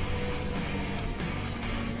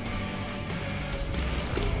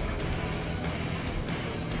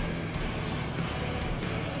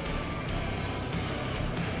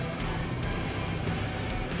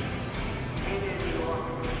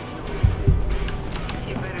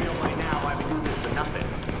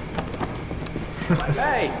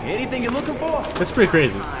 Hey, anything you're looking for? That's pretty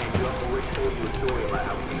crazy.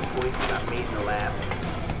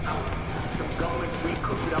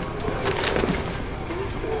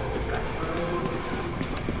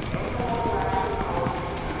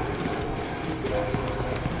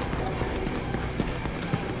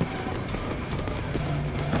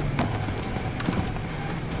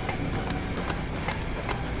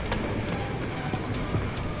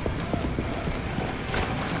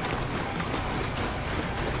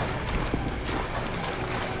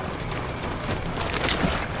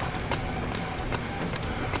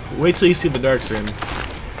 Wait till you see the dark scene,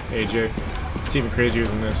 AJ. It's even crazier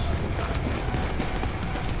than this.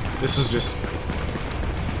 This is just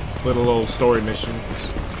little old story missions.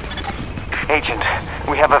 Agent,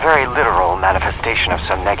 we have a very literal manifestation of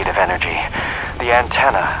some negative energy. The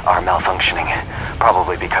antennae are malfunctioning,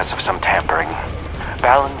 probably because of some tampering.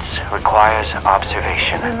 Balance requires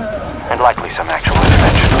observation, and likely some actual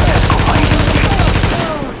intervention on physical plane.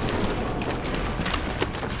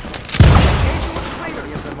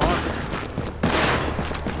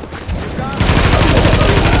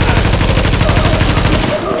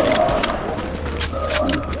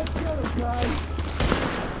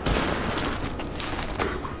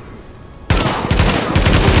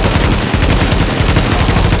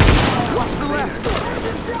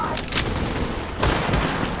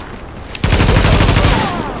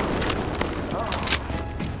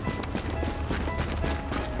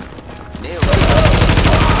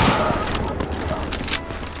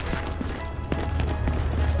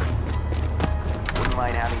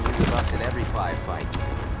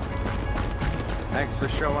 Thanks for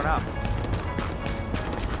showing up.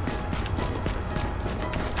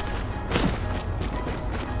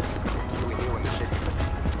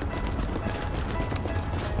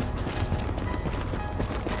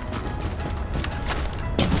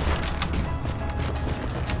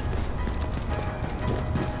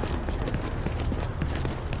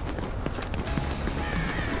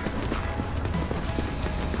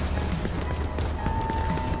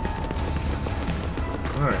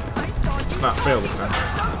 Not fail this time.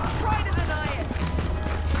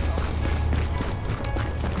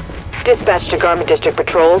 Dispatch to Garment District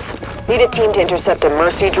Patrols. Need a team to intercept a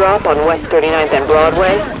Mercy drop on West 39th and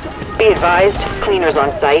Broadway. Be advised, cleaners on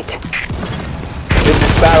site. This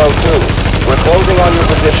is Sparrow 2. We're closing on your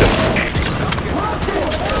position.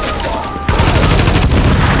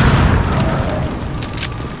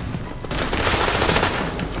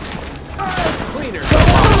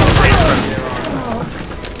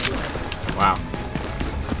 Wow.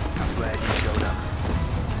 I'm glad you showed up.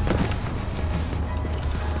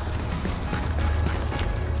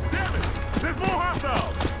 Damn it! There's more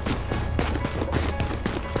hostiles!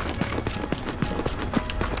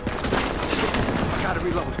 I gotta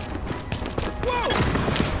reload.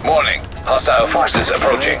 Whoa! Warning. Hostile forces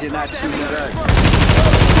approaching.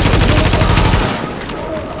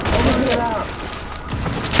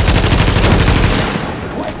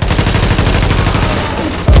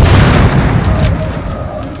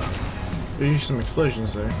 There's some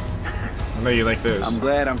explosions there. I know you like this. I'm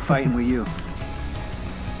glad I'm fighting with you.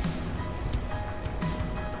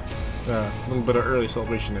 A little bit of early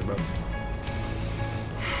celebration there, bro.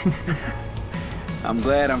 I'm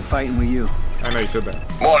glad I'm fighting with you. I know you said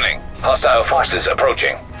that. Warning. Hostile forces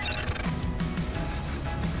approaching.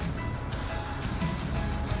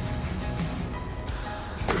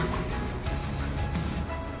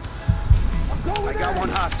 I got one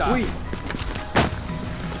hostile. Sweet.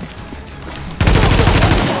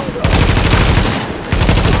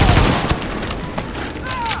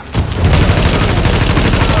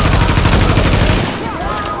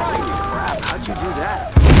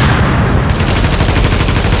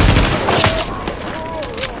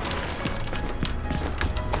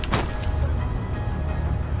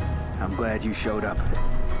 you showed up.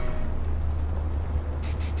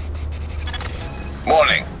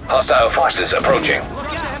 Warning. Hostile forces approaching. Look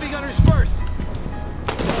out, heavy gunners first!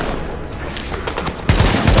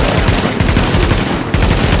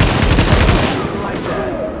 Like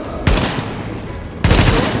that.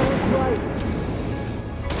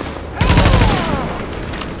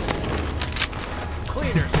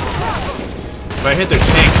 Cleaners. If I hit their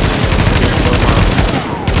tanks,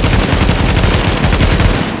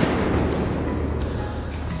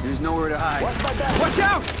 There's nowhere to hide. Watch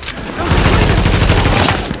out!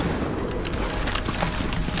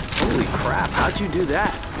 Holy crap, how'd you do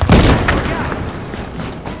that?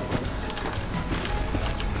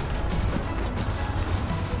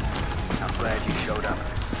 I'm glad you showed up.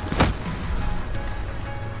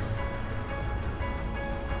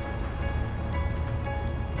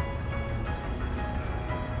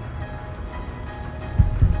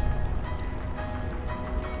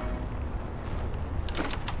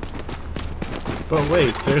 but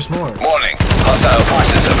wait, there's more. Warning. Hostile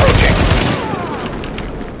forces approaching.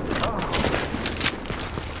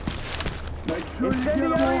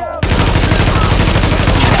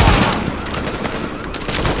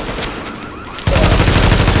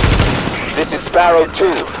 This is Sparrow 2.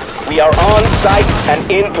 We are on site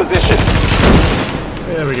and in position.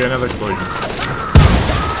 There we go, another explosion.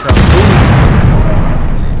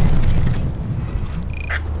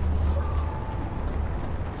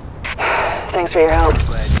 Thanks for your help.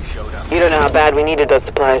 You don't know how bad we needed those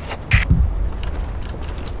supplies.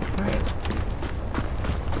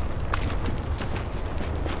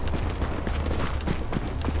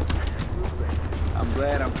 I'm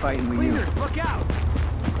glad I'm fighting with you. Cleaners, look out!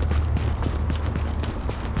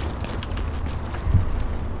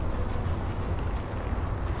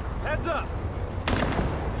 Heads up!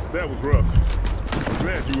 That was rough.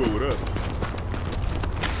 Glad you were with us.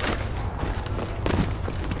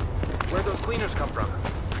 Where'd those cleaners come from?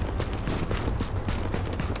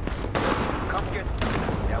 Come get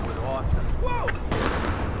some. That was awesome. Whoa!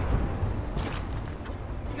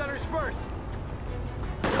 You gunners first!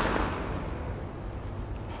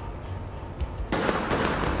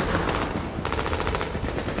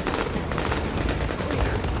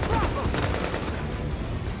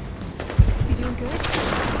 You doing good?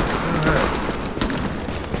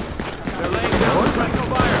 They're laying down critical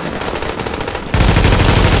fire!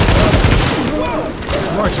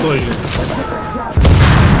 More explosions.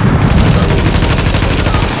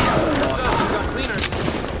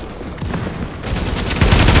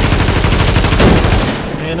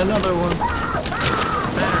 And another one.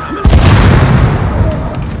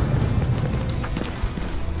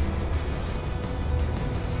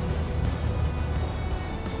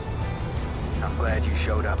 I'm glad you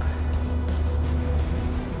showed up.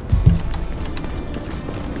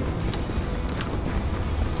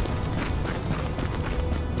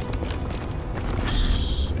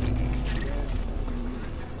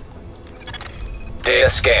 Data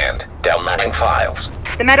scanned. Downloading files.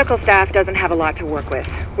 The medical staff doesn't have a lot to work with.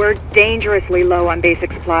 We're dangerously low on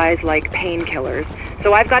basic supplies like painkillers,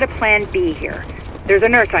 so I've got a plan B here. There's a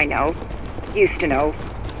nurse I know, used to know.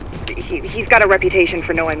 He's got a reputation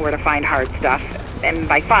for knowing where to find hard stuff. And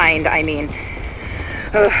by find, I mean...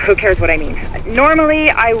 who cares what I mean? Normally,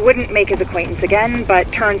 I wouldn't make his acquaintance again,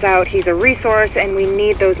 but turns out he's a resource and we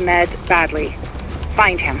need those meds badly.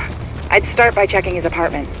 Find him. I'd start by checking his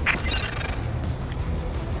apartment.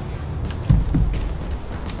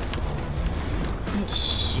 Let's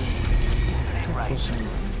see. Right.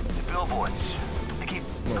 The billboards. They keep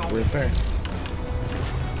Look, right there.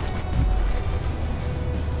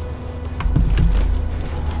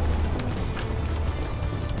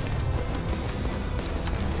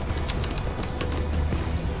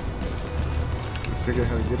 Figure out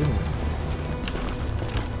how to get in there.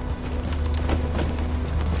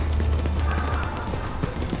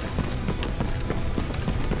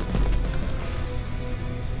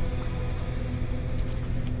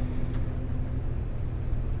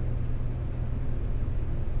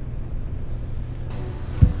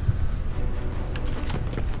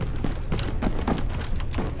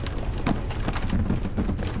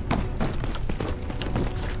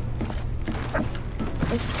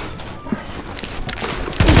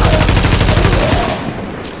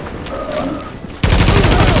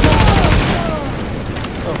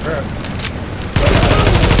 Oh crap.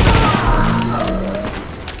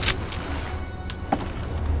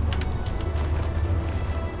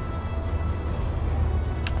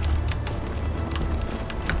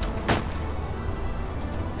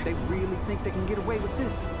 They really think they can get away with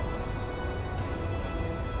this?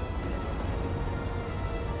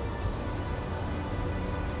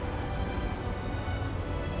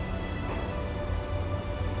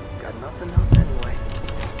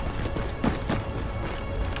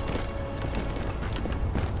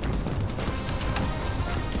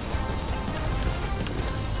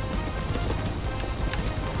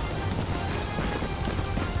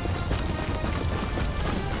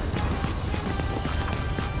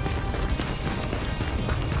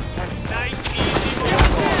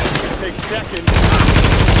 talking.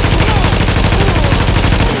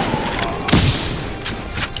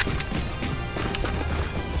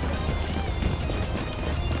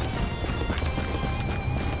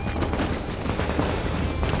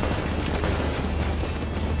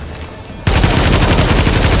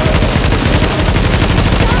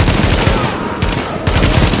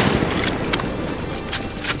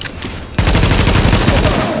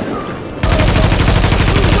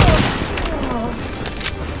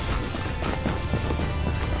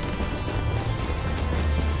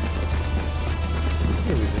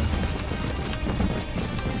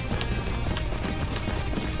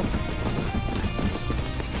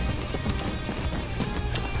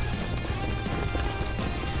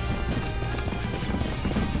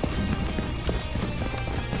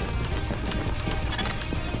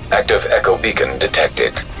 Active echo beacon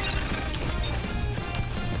detected.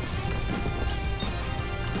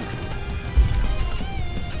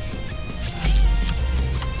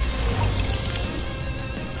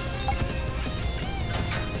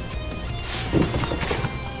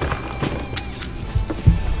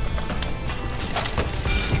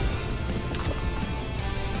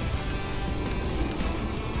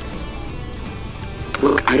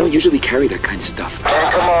 Look, I don't usually carry that kind of stuff.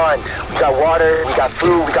 Man, come on. We got water, we got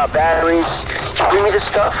food, we got batteries. Just bring me the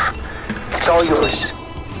stuff. It's all yours.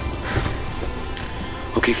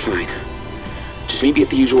 Okay, fine. Just meet me at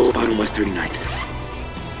the usual spot on West 39th.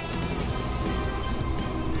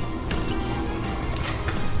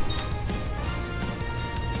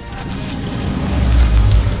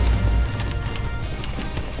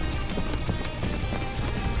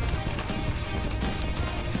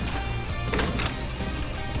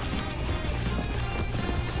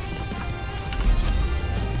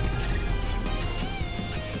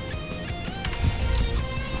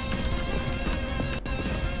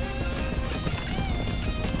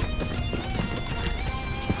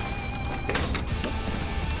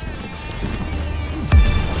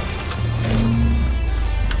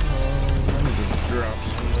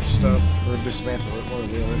 Or dismantle it, one or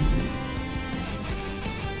the other.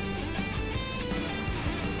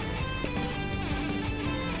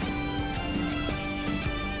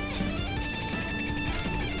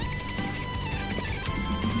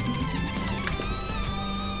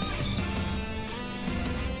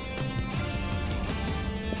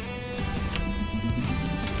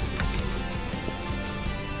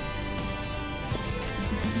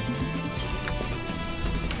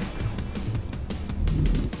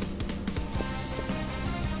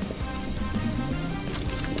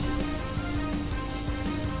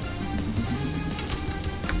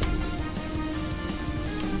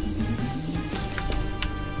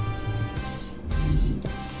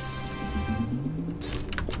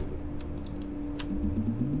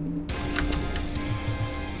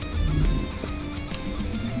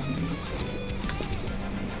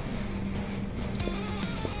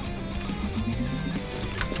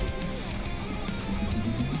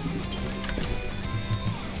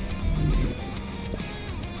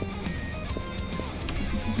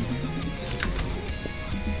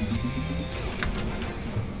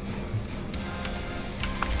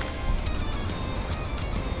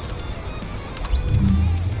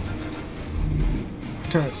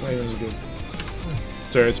 It's not even as good.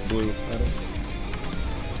 Sorry, it's blue.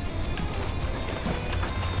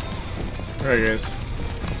 Alright guys.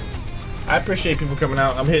 I appreciate people coming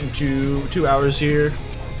out. I'm hitting two hours here.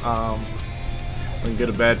 I'm gonna go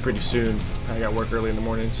to bed pretty soon. I got work early in the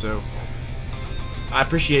morning, so I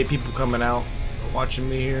appreciate people coming out, watching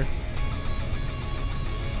me here.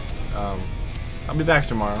 I'll be back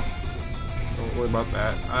tomorrow. Don't worry about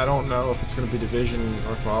that. I don't know if it's gonna be Division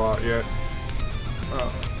or Fallout yet.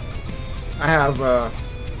 I have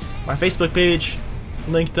my Facebook page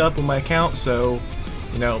linked up with my account, so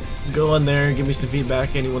you know, go on there and give me some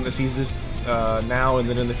feedback. Anyone that sees this now and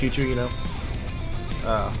then in the future, you know,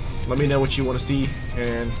 let me know what you want to see,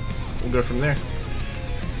 and we'll go from there.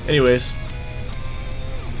 Anyways,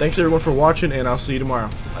 thanks everyone for watching, and I'll see you tomorrow.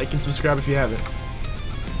 Like and subscribe if you haven't.